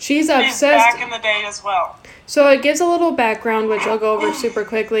 She's obsessed. Is back in the day as well. So it gives a little background, which I'll go over super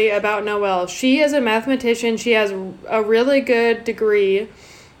quickly, about Noelle. She is a mathematician. She has a really good degree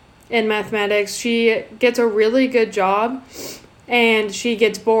in mathematics. She gets a really good job, and she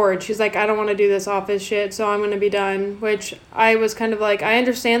gets bored. She's like, I don't want to do this office shit, so I'm going to be done, which I was kind of like, I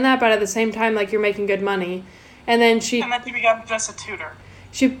understand that, but at the same time, like, you're making good money. And then she becomes just a tutor.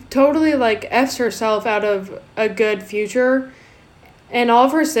 She totally, like, F's herself out of a good future. And all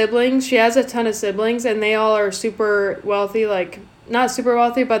of her siblings, she has a ton of siblings, and they all are super wealthy, like, not super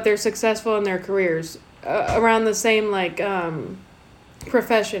wealthy, but they're successful in their careers. Around the same, like,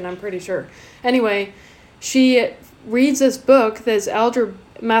 profession, I'm pretty sure. Anyway, she reads this book, this algebra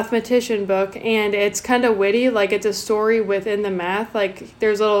mathematician book, and it's kind of witty, like, it's a story within the math. Like,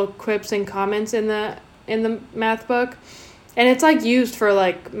 there's little quips and comments in the math book, and it's, like, used for,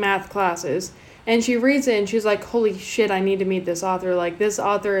 like, math classes. And she reads it, and she's like, holy shit, I need to meet this author. Like, this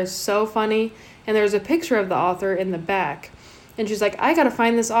author is so funny. And there's a picture of the author in the back. And she's like, I gotta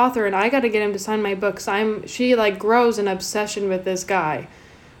find this author, and I gotta get him to sign my books. She, like, grows an obsession with this guy.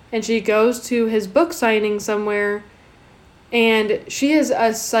 And she goes to his book signing somewhere, and she is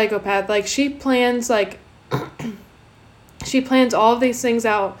a psychopath. Like, she plans, she plans all of these things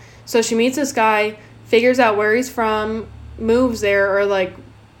out. So she meets this guy, figures out where he's from, moves there, or, like,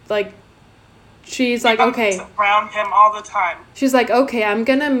 she's like, okay. Around him all the time. She's like, okay, I'm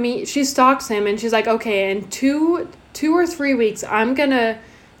gonna meet. She stalks him, and she's like, okay, in 2 or 3 weeks, I'm gonna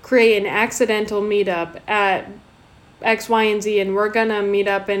create an accidental meetup at X, Y, and Z, and we're gonna meet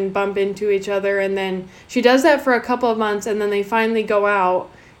up and bump into each other. And then she does that for a couple of months, and then they finally go out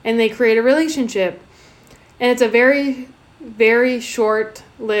and they create a relationship. And it's a very, very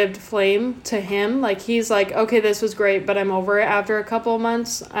short-lived flame to him. Like, he's like, okay, this was great, but I'm over it after a couple of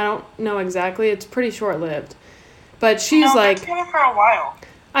months. I don't know exactly. It's pretty short-lived. But she's like... it's been for a while.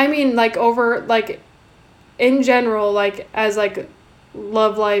 I mean, like, over, like, in general, like, as, like,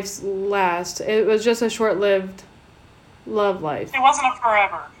 love lives last, it was just a short-lived love life. It wasn't a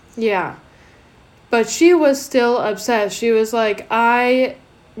forever. Yeah. But she was still obsessed. She was like,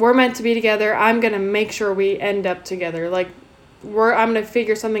 we're meant to be together. I'm going to make sure we end up together. Like, I'm going to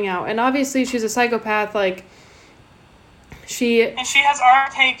figure something out. And obviously she's a psychopath. Like, And she has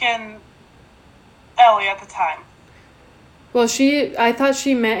already taken Ellie at the time. Well, I thought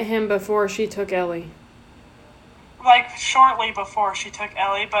she met him before she took Ellie. Like, shortly before she took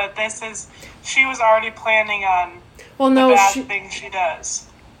Ellie, but she was already planning on the bad things she does.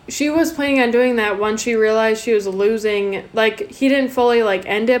 She was planning on doing that once she realized she was losing. Like, he didn't fully, like,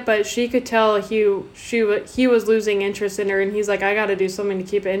 end it, but she could tell he was losing interest in her, and he's like, I gotta do something to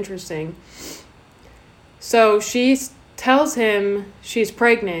keep it interesting. So she tells him she's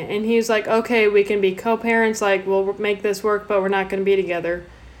pregnant, and he's like, okay, we can be co-parents, like, we'll make this work, but we're not gonna be together.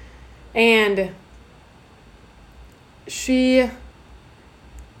 And the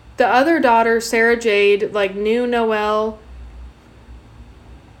other daughter, Sarah Jade, like, knew Noelle.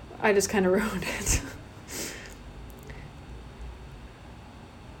 I just kind of ruined it.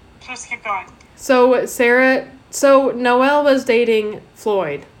 Just keep going. So Noelle was dating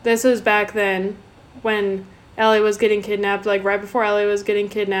Floyd. This is back then when Ellie was getting kidnapped, like right before Ellie was getting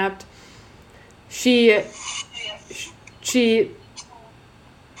kidnapped.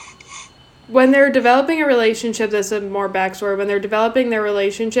 when they're developing a relationship, this is more backstory. When they're developing their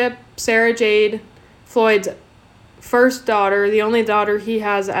relationship, Sarah Jade, Floyd's first daughter, the only daughter he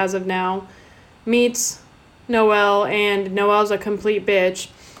has as of now, meets Noelle, and Noelle's a complete bitch.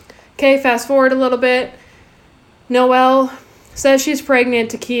 Okay, fast forward a little bit. Noelle says she's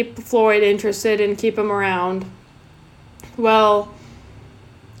pregnant to keep Floyd interested and keep him around. Well,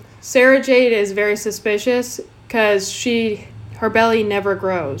 Sarah Jade is very suspicious because her belly never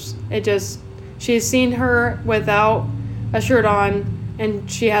grows. She's seen her without a shirt on and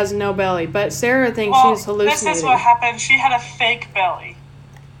she has no belly. But Sarah thinks she's hallucinating. This is what happened. She had a fake belly.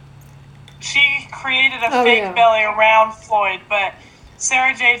 She created a fake belly around Floyd, but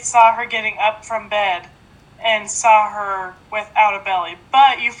Sarah Jade saw her getting up from bed and saw her without a belly.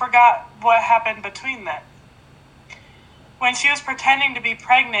 But you forgot what happened between them. When she was pretending to be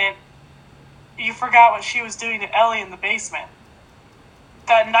pregnant, you forgot what she was doing to Ellie in the basement.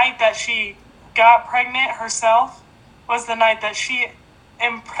 That night that she got pregnant herself was the night that she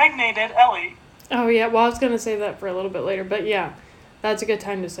impregnated Ellie. Oh, yeah. Well, I was going to say that for a little bit later, but yeah, that's a good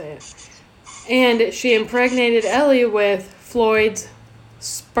time to say it. And she impregnated Ellie with Floyd's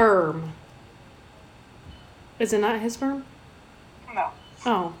sperm. Is it not his sperm? No.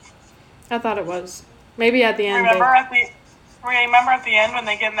 Oh, I thought it was. Maybe at the end. Remember at the end when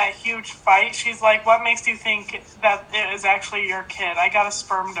they get in that huge fight? She's like, "What makes you think that it is actually your kid? I got a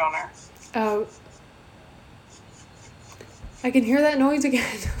sperm donor." Oh. I can hear that noise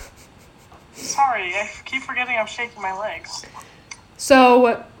again. Sorry, I keep forgetting I'm shaking my legs.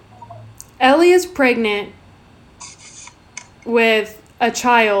 So, Ellie is pregnant with a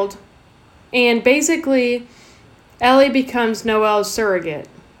child, and basically, Ellie becomes Noelle's surrogate.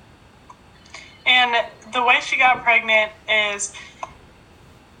 And the way she got pregnant is...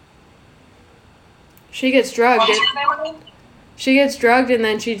 She gets drugged. She gets drugged and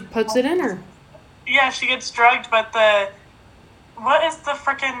then she puts it in her. Yeah, she gets drugged, but what is the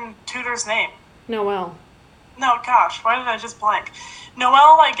frickin' tutor's name? Noelle. No, gosh, why did I just blank?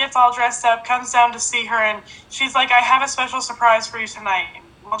 Noelle, gets all dressed up, comes down to see her, and she's like, "I have a special surprise for you tonight."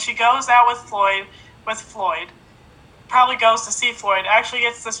 Well, she goes out with Floyd, probably goes to see Floyd, actually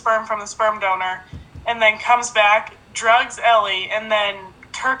gets the sperm from the sperm donor, and then comes back, drugs Ellie, and then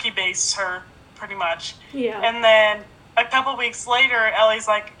turkey bastes her, pretty much. Yeah. And then a couple weeks later, Ellie's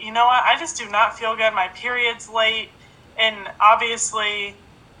like, "You know what? I just do not feel good. My period's late." And obviously,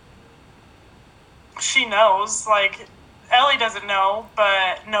 she knows, Ellie doesn't know,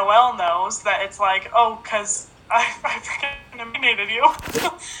 but Noelle knows that it's because I freaking impregnated you.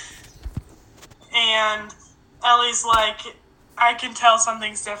 And Ellie's like, "I can tell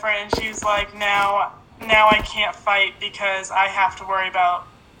something's different," and she's like, now I can't fight because I have to worry about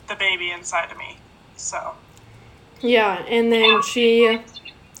the baby inside of me. So. Yeah, and then she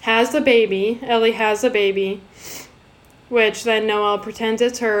has the baby. Ellie has the baby, which then Noelle pretends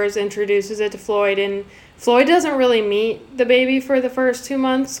it's hers, introduces it to Floyd, and Floyd doesn't really meet the baby for the first 2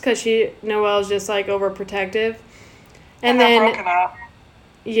 months because Noelle's just overprotective. And then broken up.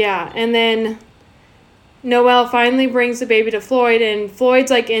 Yeah, and then Noelle finally brings the baby to Floyd, and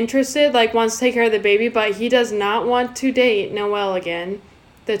Floyd's interested, wants to take care of the baby, but he does not want to date Noelle again,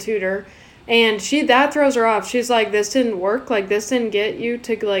 the tutor. And that throws her off. She's like, "This didn't work. This didn't get you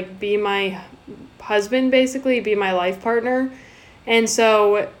to be my husband, basically, be my life partner." And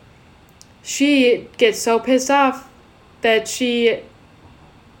so she gets so pissed off that her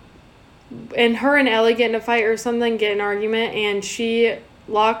and Ellie get in a fight or something, get an argument, and she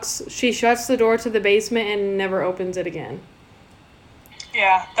shuts the door to the basement and never opens it again.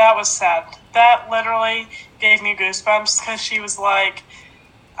 Yeah, that was sad. That literally gave me goosebumps because she was like,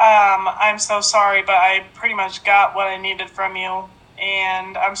 "I'm so sorry, but I pretty much got what I needed from you,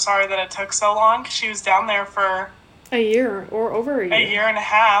 and I'm sorry that it took so long." She was down there for a year or over a year. A year and a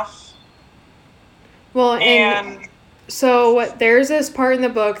half. Well, and so there's this part in the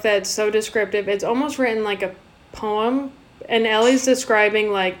book that's so descriptive. It's almost written like a poem, and Ellie's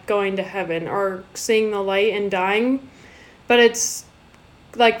describing going to heaven or seeing the light and dying. But it's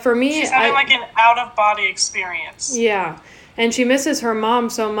for me, she's having an out-of-body experience. Yeah. And she misses her mom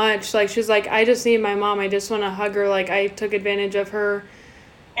so much. She's like, "I just need my mom. I just want to hug her. I took advantage of her."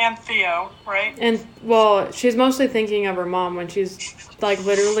 And Theo, right? And, well, she's mostly thinking of her mom when she's,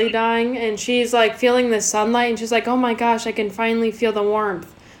 literally dying. And she's, feeling the sunlight. And she's like, "Oh, my gosh, I can finally feel the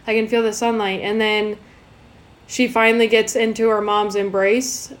warmth. I can feel the sunlight." And then she finally gets into her mom's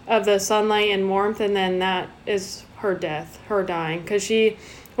embrace of the sunlight and warmth. And then that is her death, her dying. Because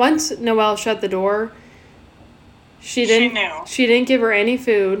once Noelle shut the door... She didn't give her any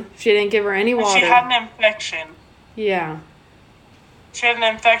food. She didn't give her any water. She had an infection. Yeah. She had an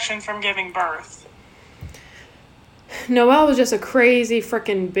infection from giving birth. Noelle was just a crazy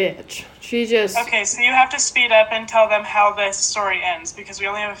freaking bitch. She just... Okay, so you have to speed up and tell them how this story ends, because we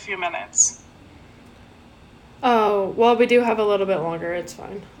only have a few minutes. Oh, well, we do have a little bit longer. It's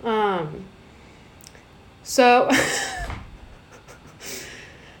fine. So...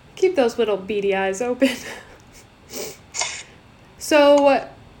 keep those little beady eyes open. So...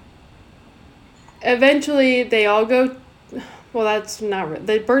 eventually, they all go... Well, that's not...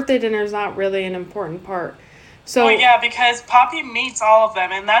 The birthday dinner is not really an important part. So... Well, yeah, because Poppy meets all of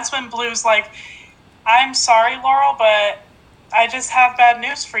them, and that's when Blue's like, I'm sorry, Laurel, but I just have bad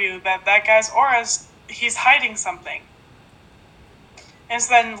news for you. That guy's aura's... He's hiding something. And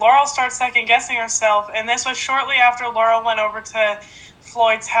so then Laurel starts second-guessing herself, and this was shortly after Laurel went over to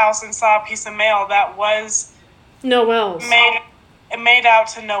Floyd's house and saw a piece of mail that was... Noelle's. Made out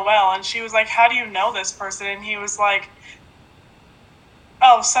to Noelle, and she was like, how do you know this person? And he was like,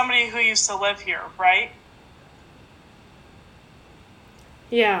 oh, somebody who used to live here, right?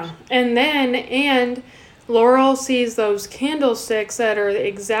 Yeah, and Laurel sees those candlesticks that are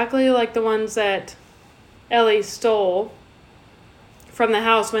exactly like the ones that Ellie stole from the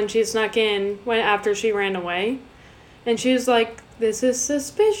house when she snuck in after she ran away. And she's like, this is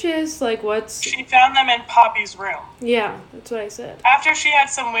suspicious. Like, what's... She found them in Poppy's room. Yeah, that's what I said. After she had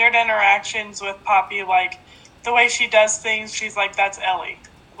some weird interactions with Poppy, like, the way she does things, she's like, that's Ellie.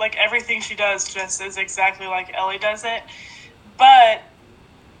 Like, everything she does just is exactly like Ellie does it. But,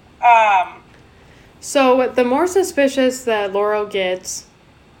 So, the more suspicious that Laurel gets,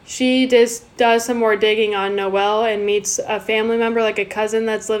 she just does some more digging on Noelle and meets a family member, like a cousin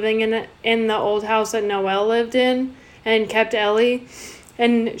that's living in the old house that Noelle lived in and kept Ellie.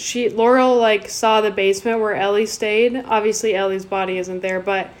 And Laurel, like, saw the basement where Ellie stayed. Obviously, Ellie's body isn't there,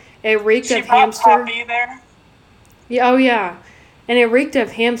 but it reeked of hamster. She brought Poppy there? Yeah, oh, yeah. And it reeked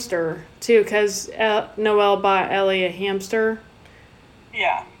of hamster, too, because Noelle bought Ellie a hamster.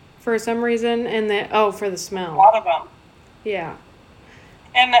 Yeah. For some reason, for the smell. A lot of them. Yeah.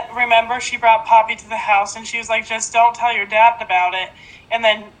 And remember, she brought Poppy to the house, and she was like, just don't tell your dad about it. And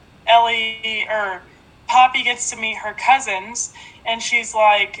then Poppy gets to meet her cousins, and she's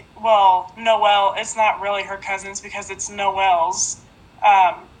like, well, Noelle, it's not really her cousins because it's Noelle's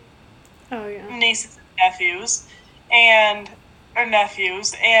nieces and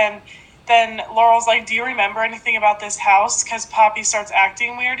nephews. And then Laurel's like, do you remember anything about this house? Because Poppy starts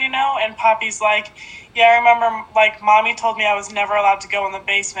acting weird, and Poppy's like, yeah, I remember, like, Mommy told me I was never allowed to go in the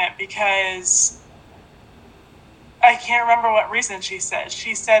basement because I can't remember what reason she said.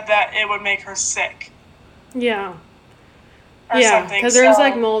 She said that it would make her sick. Yeah. Or yeah, something. Because there's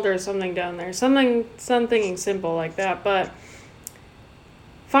like mold or something down there. Something simple like that. But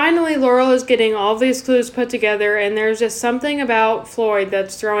finally, Laurel is getting all these clues put together, and there's just something about Floyd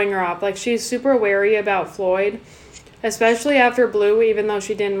that's throwing her off. Like, she's super wary about Floyd, especially after Blue, even though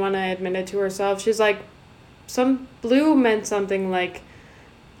she didn't want to admit it to herself. She's like, Blue meant something, like,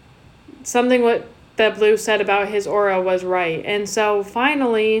 something what that Blue said about his aura was right. And so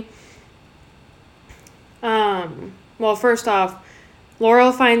finally, first off,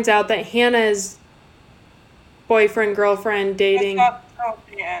 Laurel finds out that Hannah's boyfriend, girlfriend, dating... That's not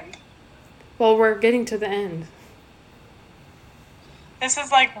the end. Well, we're getting to the end. This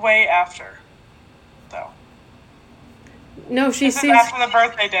is, like, way after, though. No, this is after the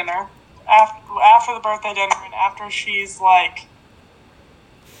birthday dinner. After the birthday dinner, and after she's, like...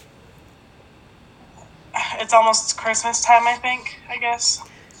 It's almost Christmas time, I guess.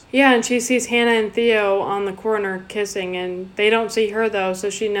 Yeah, and she sees Hannah and Theo on the corner kissing, and they don't see her, though, so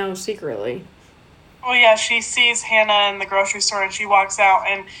she knows secretly. Well, yeah, she sees Hannah in the grocery store, and she walks out,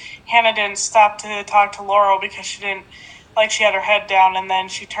 and Hannah didn't stop to talk to Laurel because she didn't, like, she had her head down, and then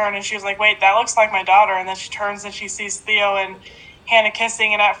she turned, and she was like, wait, that looks like my daughter, and then she turns, and she sees Theo and Hannah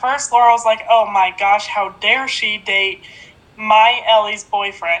kissing, and at first Laurel's like, oh my gosh, how dare she date my Ellie's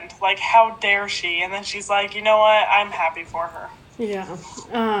boyfriend? Like, how dare she? And then she's like, you know what, I'm happy for her. Yeah.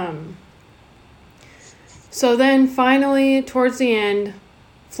 So then finally, towards the end,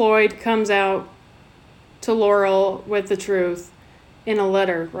 Floyd comes out to Laurel with the truth in a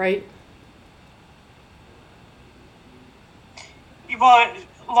letter, right? Well,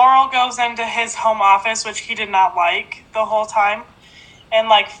 Laurel goes into his home office, which he did not like the whole time, and,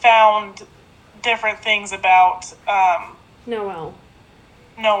 like, found different things about Noelle.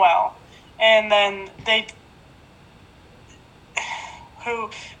 And then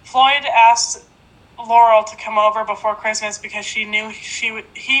Floyd asked Laurel to come over before Christmas because he knew she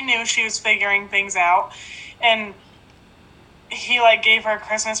was figuring things out, and he like gave her a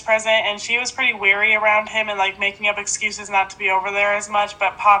Christmas present, and she was pretty weary around him and like making up excuses not to be over there as much.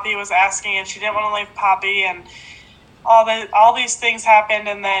 But Poppy was asking, and she didn't want to leave Poppy, and all these things happened.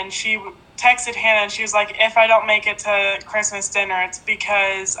 And then she texted Hannah, and she was like, "If I don't make it to Christmas dinner, it's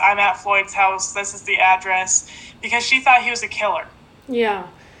because I'm at Floyd's house. This is the address," because she thought he was a killer. Yeah.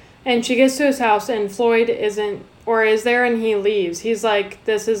 And she gets to his house, and Floyd isn't, or is there, and he leaves. He's like,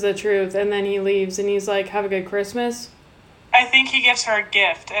 "This is the truth," and then he leaves, and he's like, "Have a good Christmas." I think he gives her a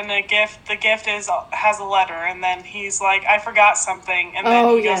gift, and the gift has a letter, and then he's like, "I forgot something," and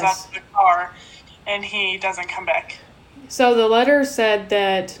then he goes out to the car, and he doesn't come back. So the letter said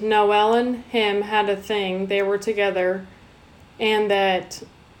that Noelle and him had a thing, they were together, and that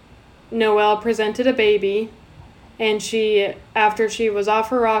Noelle presented a baby, and she, after she was off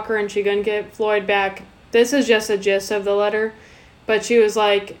her rocker and she couldn't get Floyd back, this is just a gist of the letter, but she was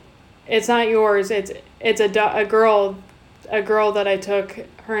like, "It's not yours, it's a girl that I took,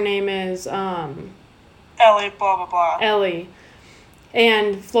 her name is Ellie, blah blah blah." Ellie.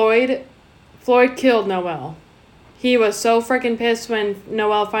 And Floyd killed Noelle. He was so freaking pissed when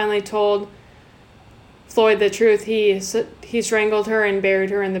Noelle finally told Floyd the truth. He strangled her and buried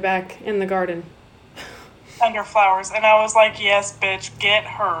her in the back in the garden. Under flowers. And I was like, "Yes, bitch, get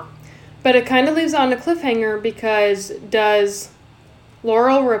her." But it kind of leaves on a cliffhanger, because does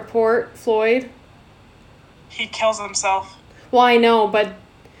Laurel report Floyd? He kills himself. Well, I know, but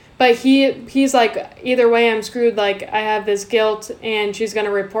he's like, either way, I'm screwed. Like, I have this guilt, and she's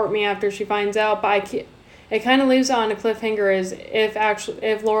gonna report me after she finds out. But it kind of leaves on a cliffhanger is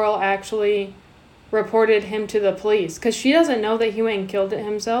if Laurel actually reported him to the police, because she doesn't know that he went and killed it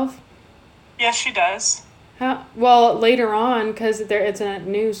himself. Yes, she does. How? Well, later on, because it's a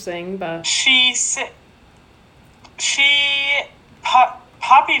news thing, but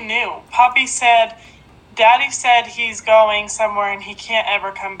Poppy knew. Poppy said, "Daddy said he's going somewhere and he can't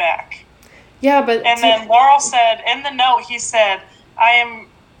ever come back." Yeah, but... And then Laurel said, in the note, he said, "I am,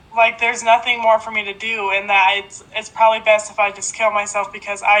 like, there's nothing more for me to do, and that it's probably best if I just kill myself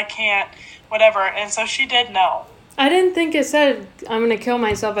because I can't, whatever." And so she did know. I didn't think it said, "I'm going to kill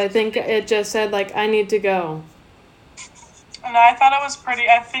myself." I think it just said, like, "I need to go." And I thought it was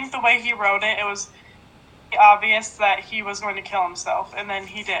I think the way he wrote it, it was obvious that he was going to kill himself, and then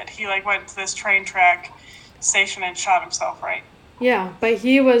he did. He like went to this train track station and shot himself, right? Yeah, but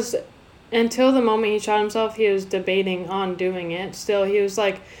he was, until the moment he shot himself, he was debating on doing it. Still, he was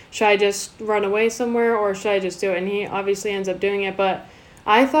like, should I just run away somewhere, or should I just do it? And he obviously ends up doing it. But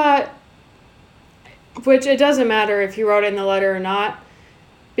I thought, which it doesn't matter if he wrote it in the letter or not,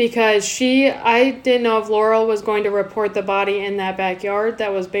 because I didn't know if Laurel was going to report the body in that backyard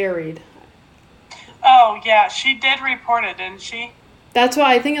that was buried. Oh, yeah, she did report it, didn't she? That's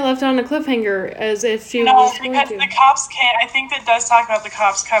why I think it left on a cliffhanger, as if she was going to. No, because the cops can't. I think that does talk about the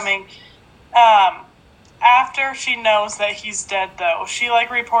cops coming. After she knows that he's dead, though. She,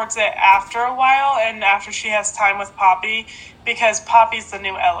 like, reports it after a while and after she has time with Poppy, because Poppy's the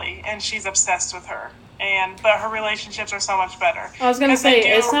new Ellie, and she's obsessed with her. But her relationships are so much better. I was going to say,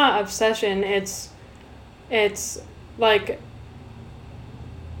 it's not obsession. It's like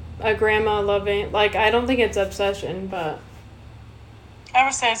a grandma loving, like, I don't think it's obsession, but I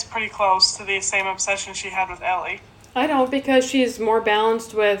would say it's pretty close to the same obsession she had with Ellie. I don't, because she's more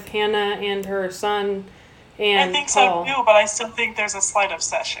balanced with Hannah and her son and I think Paul. so too, but I still think there's a slight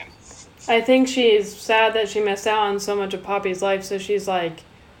obsession. I think she's sad that she missed out on so much of Poppy's life, so she's like,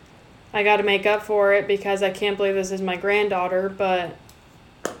 I gotta make up for it because I can't believe this is my granddaughter. But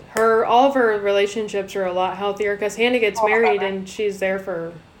all of her relationships are a lot healthier, because Hannah gets married and she's there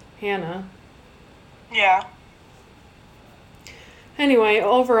for Hannah. Yeah. Anyway,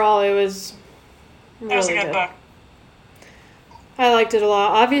 overall, it was really It was a good book. I liked it a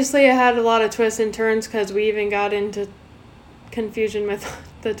lot. Obviously, it had a lot of twists and turns, because we even got into confusion with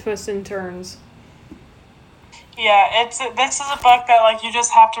the twists and turns. Yeah, this is a book that like you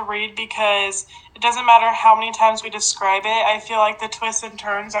just have to read, because it doesn't matter how many times we describe it. I feel like the twists and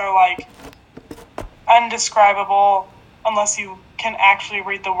turns are like undescribable unless you can actually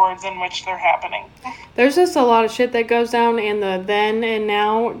read the words in which they're happening. There's just a lot of shit that goes down, and the then and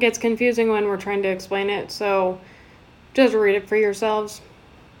now gets confusing when we're trying to explain it, so just read it for yourselves.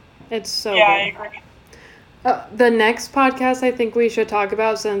 It's so good. I agree. The next podcast I think we should talk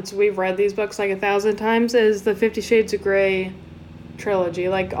about, since we've read these books like 1,000 times, is the 50 Shades of Grey trilogy.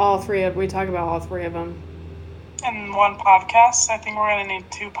 Like, we talk about all three of them. In one podcast? I think we're going to need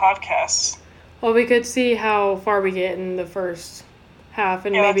 2 podcasts. Well, we could see how far we get in the first half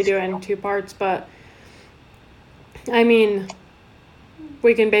and maybe do it in 2 parts, but I mean,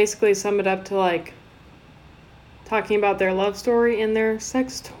 we can basically sum it up to like talking about their love story and their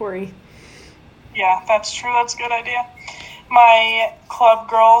sex story. Yeah, that's true. That's a good idea. My club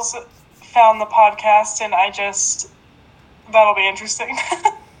girls found the podcast, and that'll be interesting.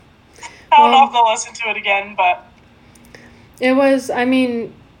 I don't know if they'll listen to it again, but... It was, I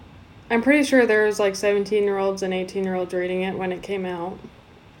mean, I'm pretty sure there was like 17-year-olds and 18-year-olds reading it when it came out.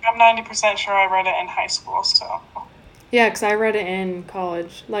 I'm 90% sure I read it in high school, so... Yeah, because I read it in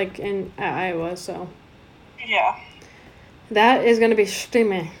college, like at Iowa, so... Yeah. That is going to be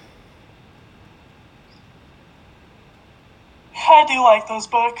steamy. I do like those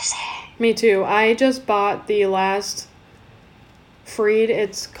books. Me too. I just bought the last Freed.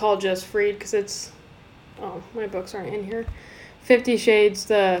 It's called just Freed because it's... Oh, my books aren't in here. 50 Shades,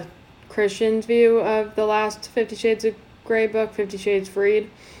 the Christian's view of the last 50 Shades of Grey book, 50 Shades Freed.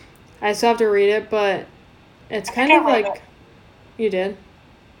 I still have to read it, but it's kind of like... it. You did?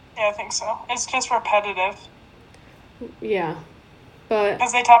 Yeah, I think so. It's just repetitive. Yeah. But...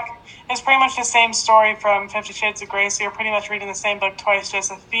 Because it's pretty much the same story from 50 Shades of Grey, so you're pretty much reading the same book twice,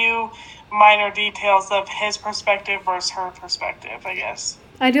 just a few minor details of his perspective versus her perspective, I guess.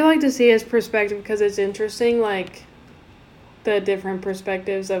 I do like to see his perspective because it's interesting, like, the different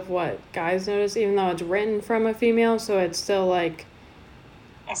perspectives of what guys notice, even though it's written from a female, so it's still, like...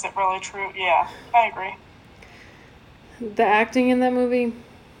 Is it really true? Yeah, I agree. The acting in that movie,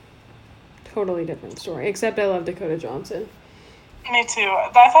 totally different story, except I love Dakota Johnson. Me too.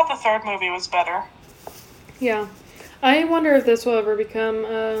 I thought the third movie was better. Yeah. I wonder if this will ever become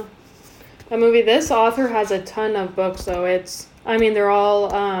a movie. This author has a ton of books, though. They're all,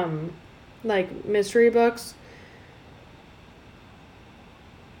 like, mystery books.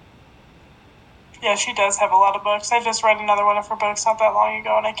 Yeah, she does have a lot of books. I just read another one of her books not that long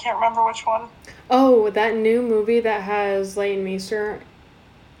ago, and I can't remember which one. Oh, that new movie that has Leighton Meester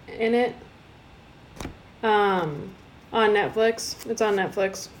in it. On Netflix. It's on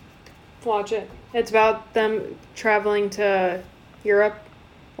Netflix. Watch it. It's about them traveling to Europe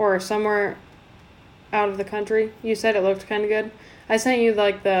or somewhere out of the country. You said it looked kind of good. I sent you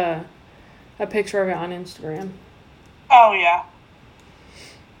like a picture of it on Instagram. Oh, yeah.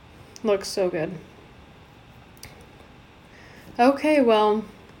 Looks so good. Okay, well,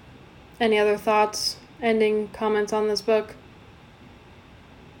 any other thoughts, ending comments on this book?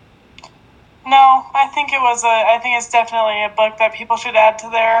 No, I think it's definitely a book that people should add to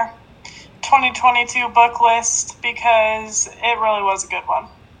their 2022 book list because it really was a good one.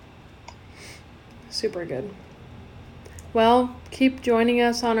 Super good. Well, keep joining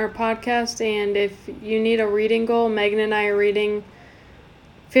us on our podcast, and if you need a reading goal, Megan and I are reading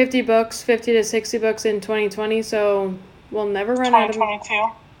 50 to 60 books in 2020, so we'll never run out of...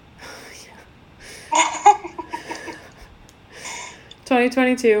 2022.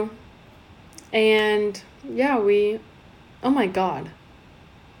 2022. And yeah, oh my god.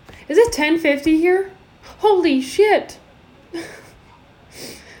 Is it 10:50 here? Holy shit.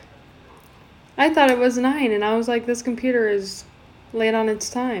 I thought it was 9 and I was like, this computer is late on its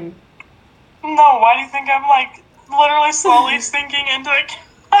time. No, why do you think I'm like literally slowly sinking into the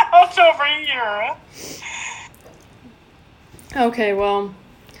couch over here? Okay, well,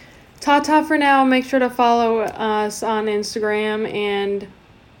 ta-ta for now. Make sure to follow us on Instagram, and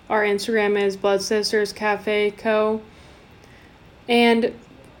our Instagram is Blood Sisters Cafe Co. And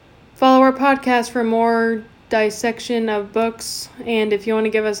follow our podcast for more dissection of books. And if you want to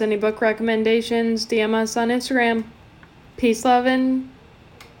give us any book recommendations, DM us on Instagram. Peace, love, and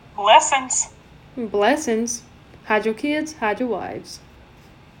blessings. Blessings. Hide your kids, hide your wives.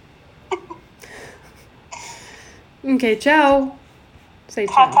 Okay, ciao. Say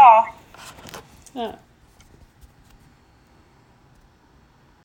ciao. Ta-ta.